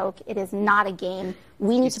not a joke. It is not a game.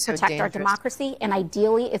 We need to protect our democracy, and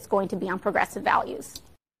ideally, it's going to be on progressive values.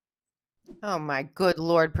 Oh my good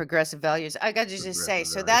Lord, progressive values. I got to just say,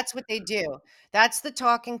 so that's what they do. That's the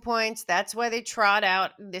talking points. That's why they trot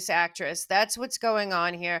out this actress. That's what's going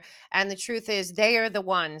on here. And the truth is, they are the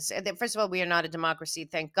ones. First of all, we are not a democracy,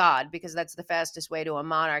 thank God, because that's the fastest way to a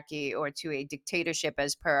monarchy or to a dictatorship,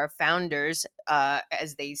 as per our founders,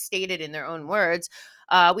 as they stated in their own words.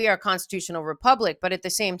 We are a constitutional republic, but at the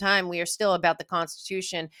same time, we are still about the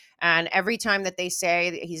Constitution. And every time that they say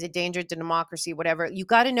that he's a danger to democracy, whatever, you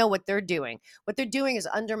got to know what they're doing. What they're doing is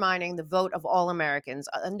undermining the vote of all Americans,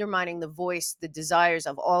 undermining the voice, the desires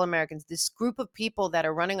of all Americans. This group of people that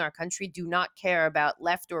are running our country do not care about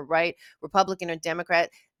left or right, Republican or Democrat.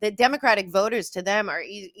 The Democratic voters, to them, are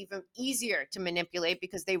even easier to manipulate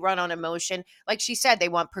because they run on emotion. Like she said, they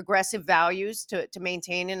want progressive values to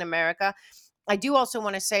maintain in America. I do also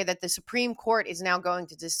want to say that the Supreme Court is now going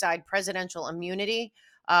to decide presidential immunity.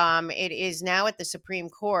 It is now at the Supreme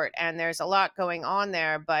Court, and there's a lot going on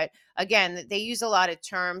there. But again, they use a lot of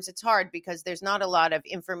terms. It's hard because there's not a lot of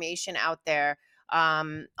information out there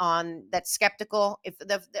on that's skeptical. If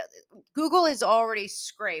the Google has already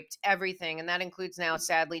scraped everything, and that includes now,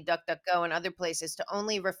 sadly, DuckDuckGo and other places, to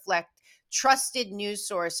only reflect trusted news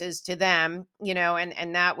sources to them,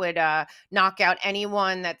 and that would knock out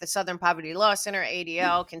anyone that the Southern Poverty Law Center,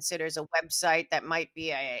 ADL, considers a website that might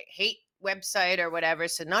be a hate website or whatever.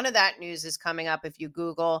 So none of that news is coming up if you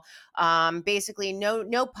Google. Basically,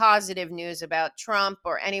 no positive news about Trump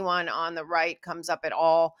or anyone on the right comes up at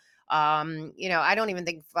all. I don't even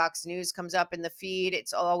think Fox News comes up in the feed.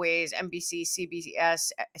 It's always NBC,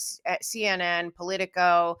 CBS, CNN,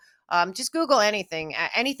 Politico. Just Google anything,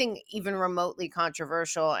 anything even remotely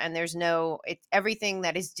controversial, and there's everything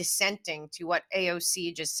that is dissenting to what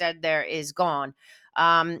AOC just said there is gone.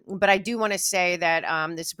 But I do want to say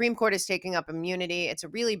that the Supreme Court is taking up immunity. It's a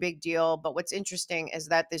really big deal. But what's interesting is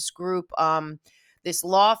that this group, this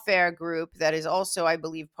lawfare group that is also, I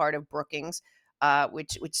believe, part of Brookings,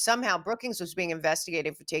 which somehow Brookings was being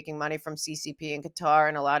investigated for taking money from CCP in Qatar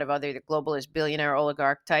and a lot of other globalist billionaire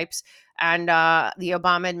oligarch types. And the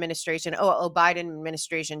Biden administration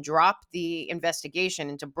dropped the investigation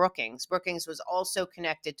into Brookings. Brookings was also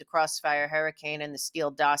connected to Crossfire Hurricane and the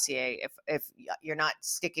Steele dossier. If you're not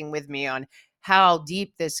sticking with me on how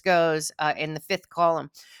deep this goes in the fifth column,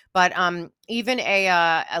 but even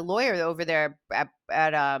a lawyer over there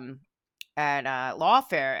at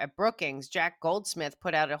Lawfare at Brookings, Jack Goldsmith,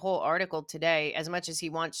 put out a whole article today. As much as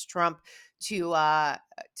he wants Trump to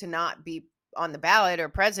not be on the ballot or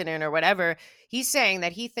president or whatever, he's saying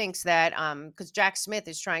that he thinks that because Jack Smith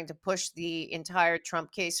is trying to push the entire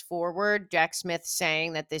Trump case forward. Jack Smith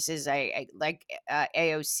saying that this is like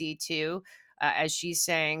AOC too, as she's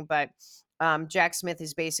saying, but Jack Smith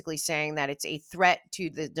is basically saying that it's a threat to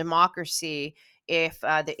the democracy if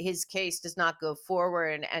his case does not go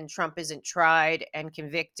forward and Trump isn't tried and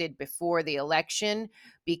convicted before the election,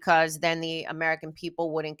 because then the American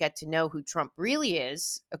people wouldn't get to know who Trump really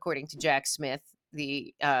is, according to Jack Smith,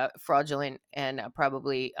 the fraudulent and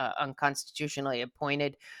probably unconstitutionally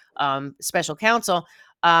appointed special counsel.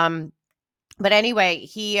 But anyway,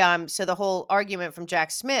 so the whole argument from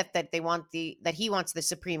Jack Smith that he wants the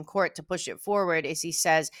Supreme Court to push it forward is, he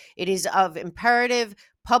says, it is of imperative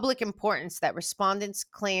public importance that respondents'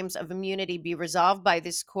 claims of immunity be resolved by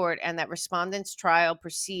this court, and that respondents' trial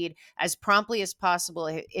proceed as promptly as possible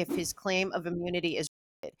if his claim of immunity is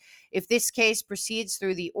granted. If this case proceeds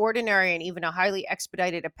through the ordinary and even a highly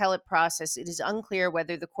expedited appellate process, it is unclear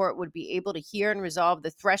whether the court would be able to hear and resolve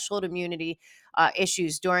the threshold immunity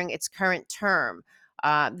issues during its current term.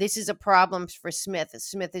 This is a problem for Smith.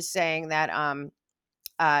 Smith is saying that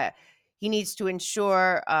he needs to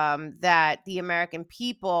ensure that the American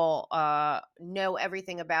people know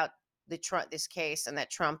everything about this case, and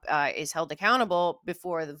that Trump is held accountable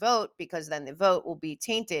before the vote, because then the vote will be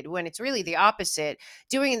tainted, when it's really the opposite.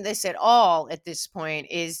 Doing this at all at this point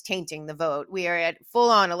is tainting the vote. We are at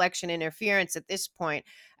full-on election interference at this point.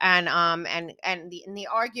 And the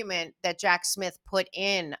argument that Jack Smith put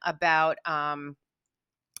in about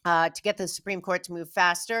to get the Supreme Court to move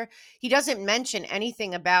faster, he doesn't mention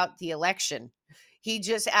anything about the election. He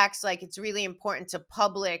just acts like it's really important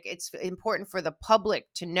it's important for the public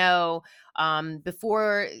to know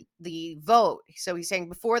before the vote. So he's saying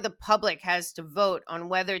before the public has to vote on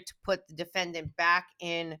whether to put the defendant back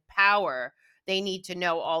in power, they need to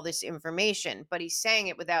know all this information. But he's saying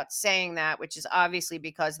it without saying that, which is obviously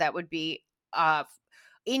because that would be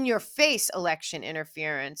in your face election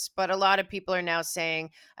interference. But a lot of people are now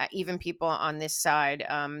saying, even people on this side,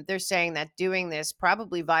 they're saying that doing this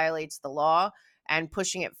probably violates the law, and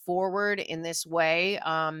pushing it forward in this way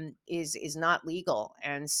is not legal.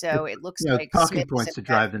 And so it looks like Talking Smith is points in to bad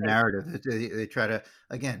drive the faith. narrative. They try to,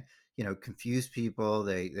 again, confuse people.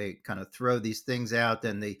 They kind of throw these things out.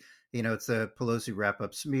 Then it's a Pelosi wrap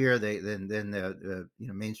up smear. Then the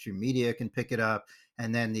mainstream media can pick it up,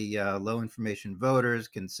 and then the low information voters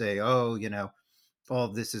can say, oh, all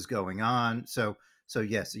of this is going on. So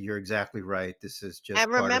yes, you're exactly right. This is just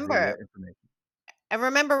And part of the remember, information. And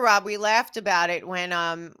remember, Rob, we laughed about it when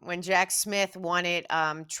Jack Smith wanted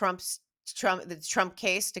the Trump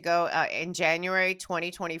case to go in January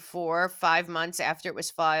 2024, 5 months after it was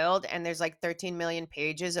filed, and there's like 13 million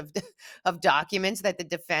pages of of documents that the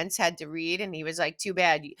defense had to read, and he was like, "Too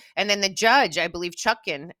bad." And then the judge, I believe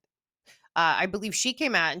Chutkin, I believe she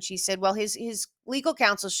came out and she said, well, his legal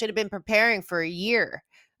counsel should have been preparing for a year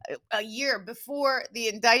before the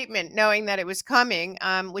indictment, knowing that it was coming,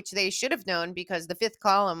 which they should have known because the fifth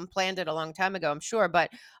column planned it a long time ago, I'm sure. But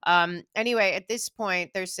anyway, at this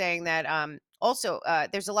point, they're saying that also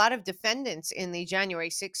there's a lot of defendants in the January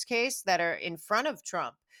 6th case that are in front of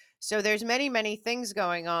Trump. So there's many, many things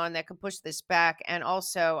going on that could push this back. And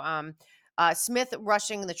also, Smith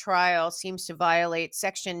rushing the trial seems to violate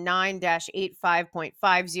Section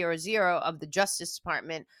 9-85.500 of the Justice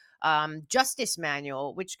Department Justice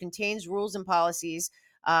Manual, which contains rules and policies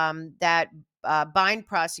that bind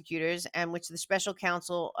prosecutors and which the special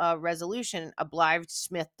counsel resolution obliged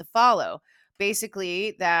Smith to follow.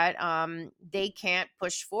 Basically, that they can't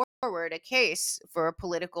push forward a case for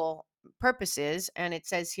political purposes. And it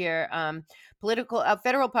says here, political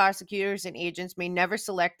federal prosecutors and agents may never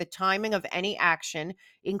select the timing of any action,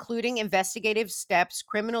 including investigative steps,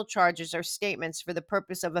 criminal charges, or statements for the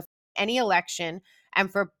purpose of any election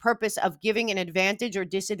and for purpose of giving an advantage or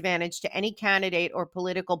disadvantage to any candidate or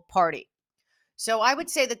political party. So I would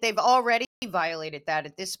say that they've already violated that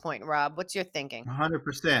at this point, Rob. What's your thinking?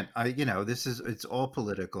 100%. It's all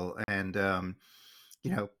political, and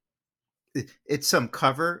it's some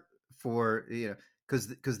cover for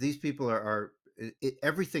because these people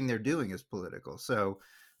everything they're doing is political. So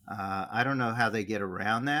I don't know how they get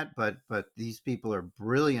around that, but these people are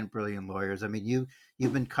brilliant, brilliant lawyers. I mean, you've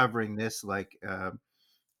been covering this like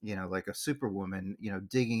like a superwoman,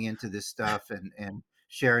 digging into this stuff and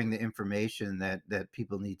sharing the information that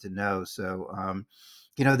people need to know. So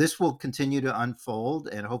this will continue to unfold,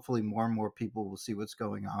 and hopefully more and more people will see what's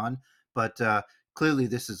going on. But clearly,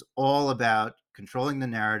 this is all about controlling the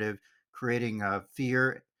narrative, creating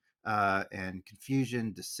fear and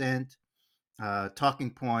confusion, dissent,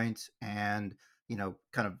 talking points, and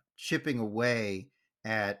kind of chipping away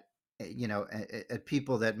at at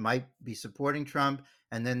people that might be supporting Trump,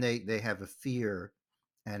 and then they have a fear,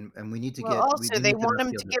 and we need to Well, get we also they need to want not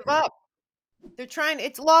them feel to the give fear. up. They're trying.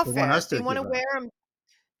 It's They want lawfare. us They to want to give up, wear them.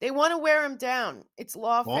 They want to wear him down. It's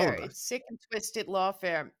all lawfare. of us. It's sick and twisted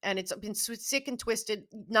lawfare. And it's been sick and twisted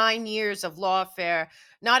 9 years of lawfare,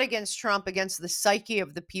 not against Trump, against the psyche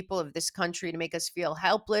of the people of this country to make us feel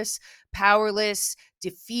helpless, powerless,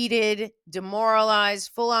 defeated, demoralized,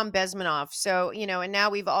 full on Bezmenov. So, and now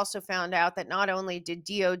we've also found out that not only did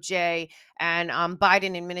DOJ and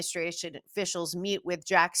Biden administration officials meet with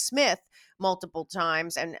Jack Smith multiple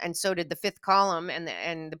times, and so did the fifth column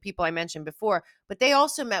and the people I mentioned before, but they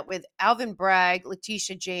also met with Alvin Bragg,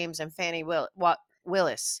 Letitia James, and Fannie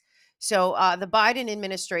Willis. So the Biden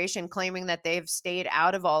administration claiming that they've stayed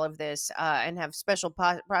out of all of this and have special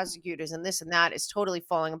prosecutors and this and that is totally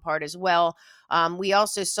falling apart as well. We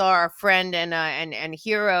also saw our friend and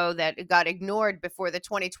hero that got ignored before the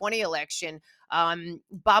 2020 election,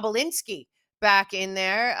 Bobulinski, back in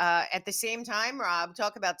there at the same time. Rob,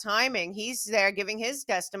 talk about timing. He's there giving his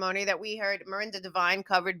testimony that we heard Miranda Devine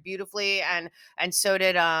covered beautifully, and so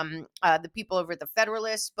did the people over at the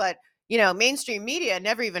Federalist. But mainstream media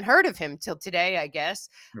never even heard of him till today, I guess.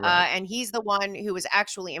 Right. And he's the one who was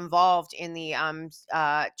actually involved in the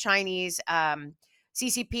Chinese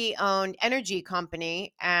CCP owned energy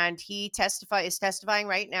company. And he is testifying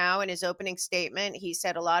right now in his opening statement. He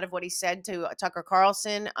said a lot of what he said to Tucker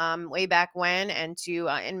Carlson way back when, and to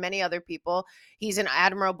and many other people. He's an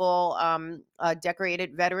admirable,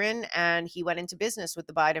 decorated veteran, and he went into business with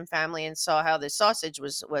the Biden family and saw how the sausage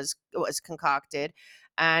was concocted.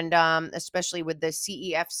 And especially with the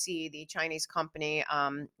CEFC, the Chinese company,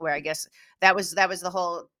 where I guess that was the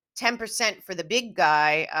whole 10% for the big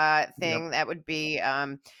guy Yep. thing. That would be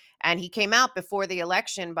and he came out before the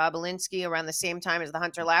election, Bobulinski, around the same time as the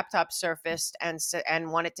Hunter laptop surfaced,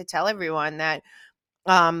 and wanted to tell everyone that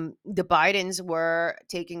the Bidens were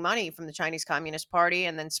taking money from the Chinese Communist Party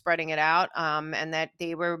and then spreading it out, and that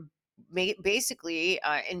they were basically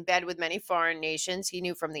in bed with many foreign nations. He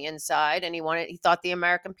knew from the inside, and he thought the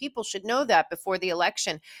American people should know that before the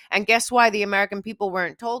election. And guess why the American people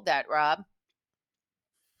weren't told that, Rob?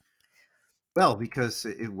 Well, because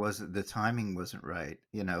it wasn't the timing wasn't right.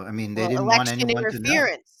 I mean, they Well, didn't want election anyone to know.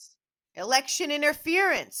 interference. Election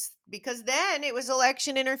interference. Because then it was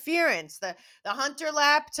election interference. The Hunter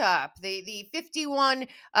laptop, the 51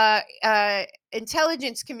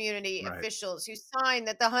 intelligence community Right. officials who signed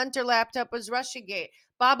that the Hunter laptop was Russiagate.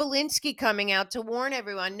 Bobulinski coming out to warn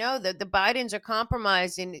everyone, no, that the Bidens are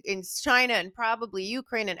compromised in China and probably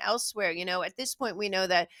Ukraine and elsewhere. At this point, we know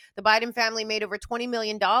that the Biden family made over $20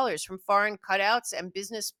 million from foreign cutouts and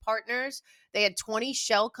business partners. They had 20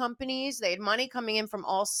 shell companies. They had money coming in from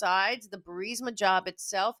all sides, the Burisma job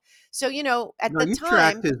itself. So, at No, the you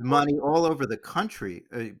tracked time, his before, money all over the country.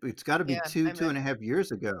 It's got to be yeah, two, I two mean, and a half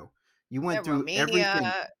years ago. You yeah, went through Romania,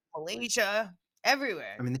 everything. Malaysia, I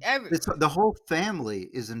everywhere, mean, everywhere. the whole family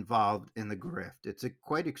is involved in the grift. It's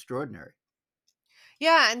quite extraordinary.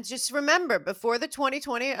 Yeah, and just remember, before the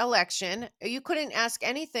 2020 election, you couldn't ask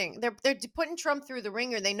anything. They're putting Trump through the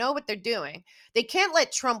ringer. They know what they're doing. They can't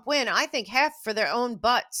let Trump win. I think half for their own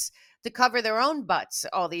butts, to cover their own butts.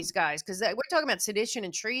 All these guys, because we're talking about sedition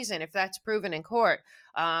and treason. If that's proven in court,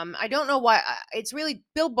 I don't know why. It's really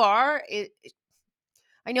Bill Barr.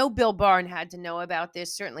 I know Bill Barr had to know about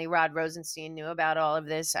this. Certainly, Rod Rosenstein knew about all of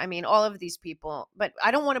this. I mean, all of these people. But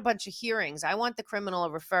I don't want a bunch of hearings. I want the criminal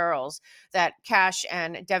referrals that Cash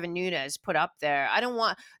and Devin Nunes put up there. I don't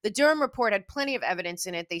want the Durham report had plenty of evidence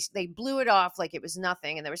in it. They blew it off like it was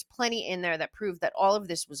nothing, and there was plenty in there that proved that all of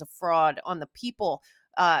this was a fraud on the people.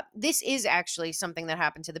 This is actually something that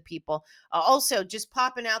happened to the people. Also, just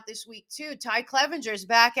popping out this week too. Ty Clevenger's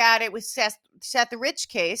back at it with Seth Rich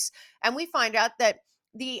case, and we find out that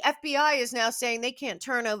the FBI is now saying they can't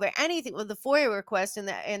turn over anything with the FOIA request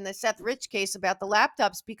in the Seth Rich case about the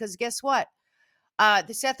laptops, because guess what?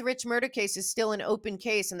 The Seth Rich murder case is still an open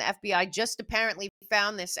case, and the FBI just apparently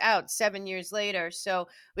found this out 7 years later. So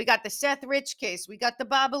we got the Seth Rich case, we got the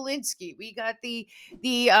Bobulinski, we got the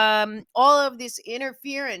all of this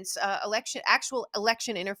interference, actual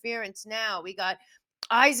election interference. Now we got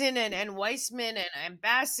Eisen and Weissman and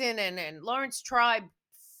Bassin and Lawrence Tribe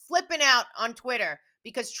flipping out on Twitter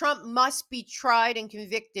because Trump must be tried and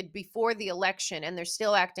convicted before the election, and they're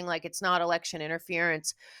still acting like it's not election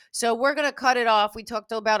interference. So we're gonna cut it off. We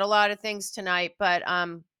talked about a lot of things tonight, but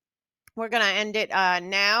we're gonna end it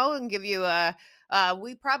now and give you a.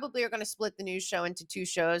 We probably are going to split the news show into two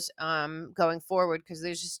shows going forward because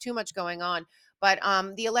there's just too much going on. But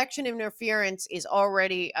the election interference is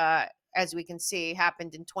already, as we can see,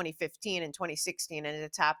 happened in 2015 and 2016, and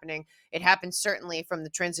it's happening. It happened certainly from the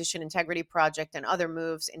Transition Integrity Project and other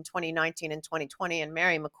moves in 2019 and 2020. And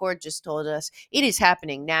Mary McCord just told us it is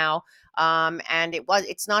happening now. And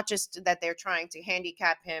it's not just that they're trying to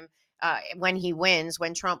handicap him when he wins,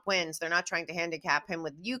 when Trump wins. They're not trying to handicap him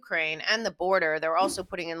with Ukraine and the border. They're also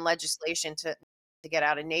putting in legislation to get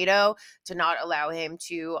out of NATO, to not allow him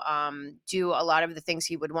to do a lot of the things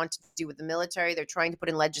he would want to do with the military. They're trying to put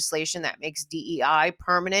in legislation that makes DEI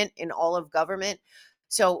permanent in all of government.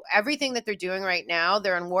 So everything that they're doing right now,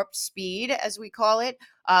 they're on warp speed, as we call it,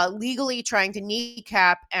 legally trying to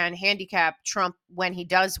kneecap and handicap Trump when he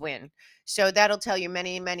does win. So that'll tell you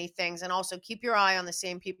many, many things. And also keep your eye on the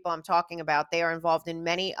same people I'm talking about. They are involved in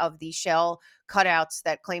many of the shell cutouts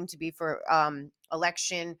that claim to be for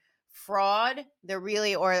election fraud. They're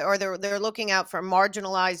really, or they're looking out for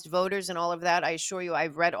marginalized voters and all of that. I assure you,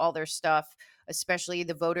 I've read all their stuff, especially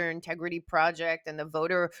the Voter Integrity Project and the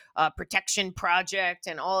Voter Protection Project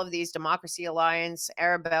and all of these, Democracy Alliance,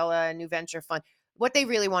 Arabella, New Venture Fund. What they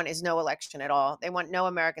really want is no election at all. They want no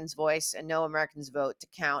Americans' voice and no Americans' vote to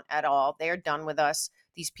count at all. They are done with us.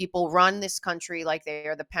 These people run this country like they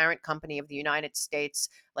are the parent company of the United States.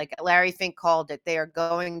 Like Larry Fink called it, they are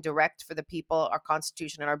going direct for the people. Our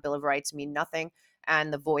Constitution and our Bill of Rights mean nothing,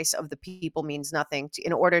 and the voice of the people means nothing.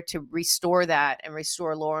 In order to restore that and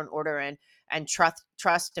restore law and order and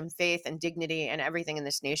trust and faith and dignity and everything in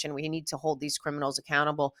this nation, we need to hold these criminals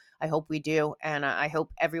accountable. I hope we do, and I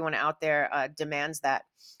hope everyone out there demands that.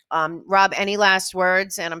 Rob, any last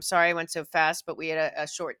words? And I'm sorry I went so fast, but we had a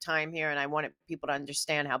short time here, and I wanted people to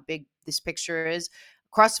understand how big this picture is.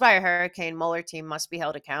 Crossfire Hurricane Mueller team must be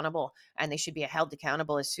held accountable, and they should be held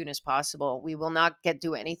accountable as soon as possible. We will not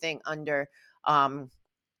do anything um,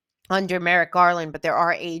 under Merrick Garland, but there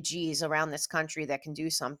are AGs around this country that can do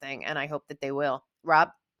something, and I hope that they will. Rob?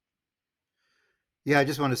 Yeah, I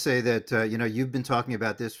just want to say that you've been talking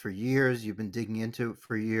about this for years. You've been digging into it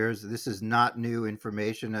for years. This is not new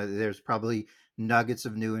information. There's probably nuggets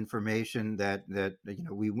of new information that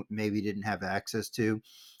maybe didn't have access to.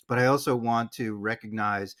 But I also want to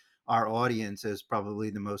recognize our audience as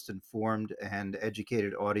probably the most informed and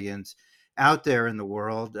educated audience out there in the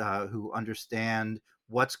world who understand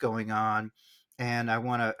what's going on. And I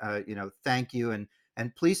want to thank you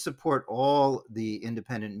and please support all the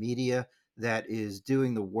independent media that is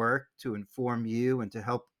doing the work to inform you and to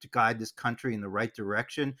help to guide this country in the right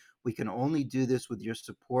direction. We can only do this with your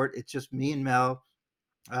support. It's just me and Mel,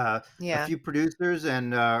 a Yeah. few producers,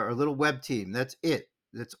 and our little web team. That's it.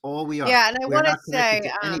 That's all we are. Yeah, and I We are want to not connected say,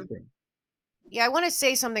 to anything. yeah, I want to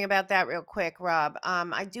say something about that real quick, Rob.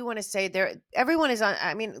 I do want to say everyone is on.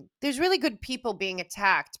 I mean, there's really good people being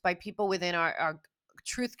attacked by people within our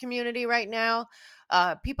truth community right now.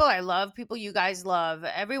 People I love, people you guys love.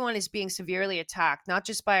 Everyone is being severely attacked, not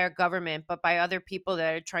just by our government, but by other people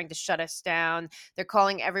that are trying to shut us down. They're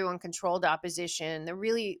calling everyone controlled opposition. They're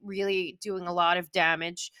really, really doing a lot of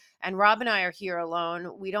damage. And Rob and I are here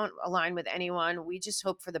alone. We don't align with anyone. We just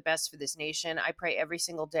hope for the best for this nation. I pray every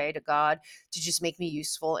single day to God to just make me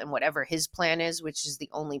useful in whatever his plan is, which is the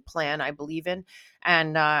only plan I believe in.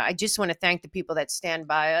 And I just want to thank the people that stand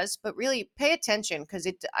by us, but really pay attention because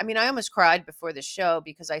I mean, I almost cried before the show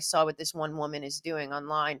because I saw what this one woman is doing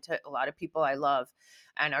online to a lot of people I love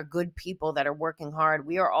and are good people that are working hard.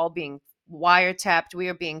 We are all being wiretapped. We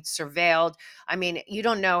are being surveilled. I mean, you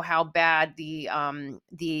don't know how bad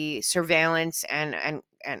the surveillance and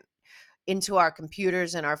into our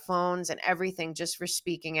computers and our phones and everything just for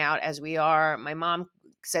speaking out as we are. My mom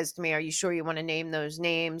says to me, "Are you sure you want to name those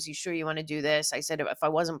names? You sure you want to do this?" I said, "If I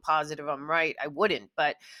wasn't positive I'm right, I wouldn't."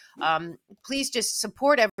 But please just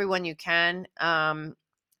support everyone you can.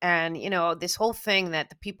 And this whole thing that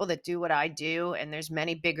the people that do what I do, and there's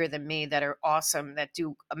many bigger than me that are awesome, that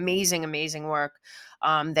do amazing, amazing work,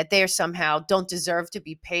 that they are somehow don't deserve to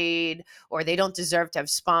be paid, or they don't deserve to have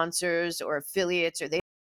sponsors or affiliates, or they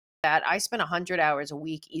that I spend 100 hours a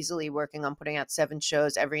week easily working on putting out 7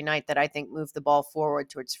 shows every night that I think move the ball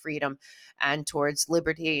forward towards freedom and towards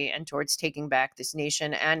liberty and towards taking back this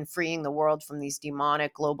nation and freeing the world from these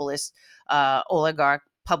demonic globalist oligarch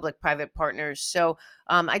public-private partners. So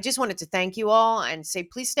I just wanted to thank you all and say,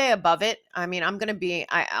 please stay above it. I mean,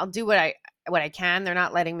 I'll do what I can. They're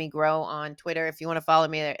not letting me grow on Twitter. If you want to follow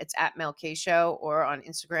me, it's at Mel K Show, or on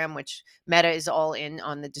Instagram, which Meta is all in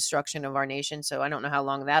on the destruction of our nation. So I don't know how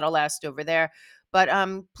long that'll last over there. But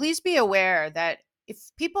please be aware that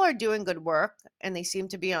if people are doing good work and they seem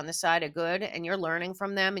to be on the side of good and you're learning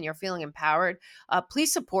from them and you're feeling empowered,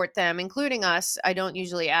 please support them, including us. I don't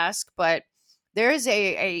usually ask, but there is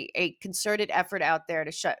a concerted effort out there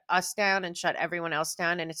to shut us down and shut everyone else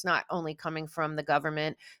down. And it's not only coming from the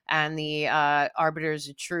government and the arbiters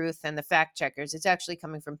of truth and the fact checkers. It's actually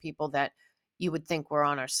coming from people that you would think were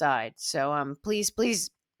on our side. So please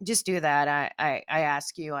just do that. I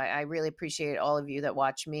ask you. I really appreciate all of you that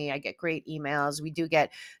watch me. I get great emails. We do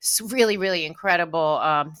get really, really incredible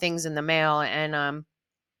things in the mail. And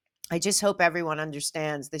I just hope everyone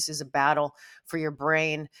understands this is a battle for your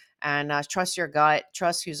brain, and trust your gut,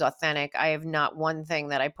 trust who's authentic. I have not one thing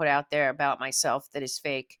that I put out there about myself that is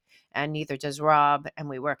fake, and neither does Rob. And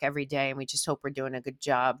we work every day, and we just hope we're doing a good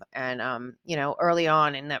job. And early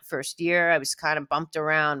on in that first year, I was kind of bumped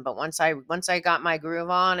around, but once I got my groove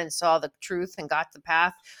on and saw the truth and got the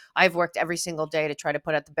path, I've worked every single day to try to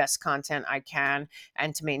put out the best content I can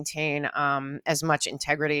and to maintain as much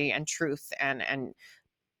integrity and truth and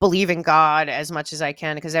believe in God as much as I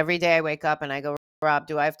can, because every day I wake up and I go, Rob,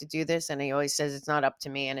 do I have to do this? And he always says it's not up to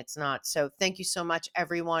me, and it's not. So thank you so much,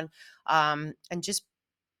 everyone. And just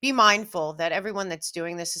be mindful that everyone that's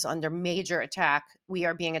doing this is under major attack. We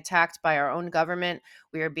are being attacked by our own government.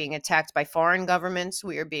 We are being attacked by foreign governments.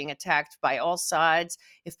 We are being attacked by all sides.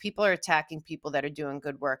 If people are attacking people that are doing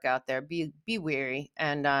good work out there, be wary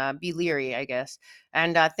and be leery, I guess.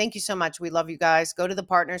 And thank you so much. We love you guys. Go to the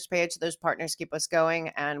partners page. Those partners keep us going,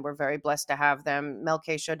 and we're very blessed to have them.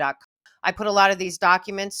 melkshow.com. I put a lot of these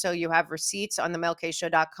documents, so you have receipts on the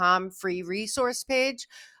melkshow.com free resource page.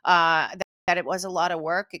 That it was a lot of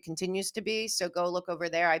work. It continues to be. So go look over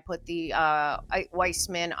there. I put the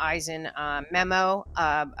Weissman Eisen memo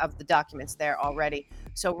of the documents there already.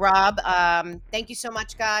 So Rob, thank you so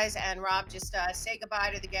much, guys. And Rob, just say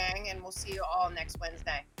goodbye to the gang, and we'll see you all next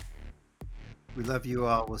Wednesday. We love you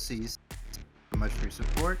all. We'll see you so much for your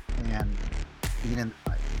support and being in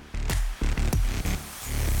the fight.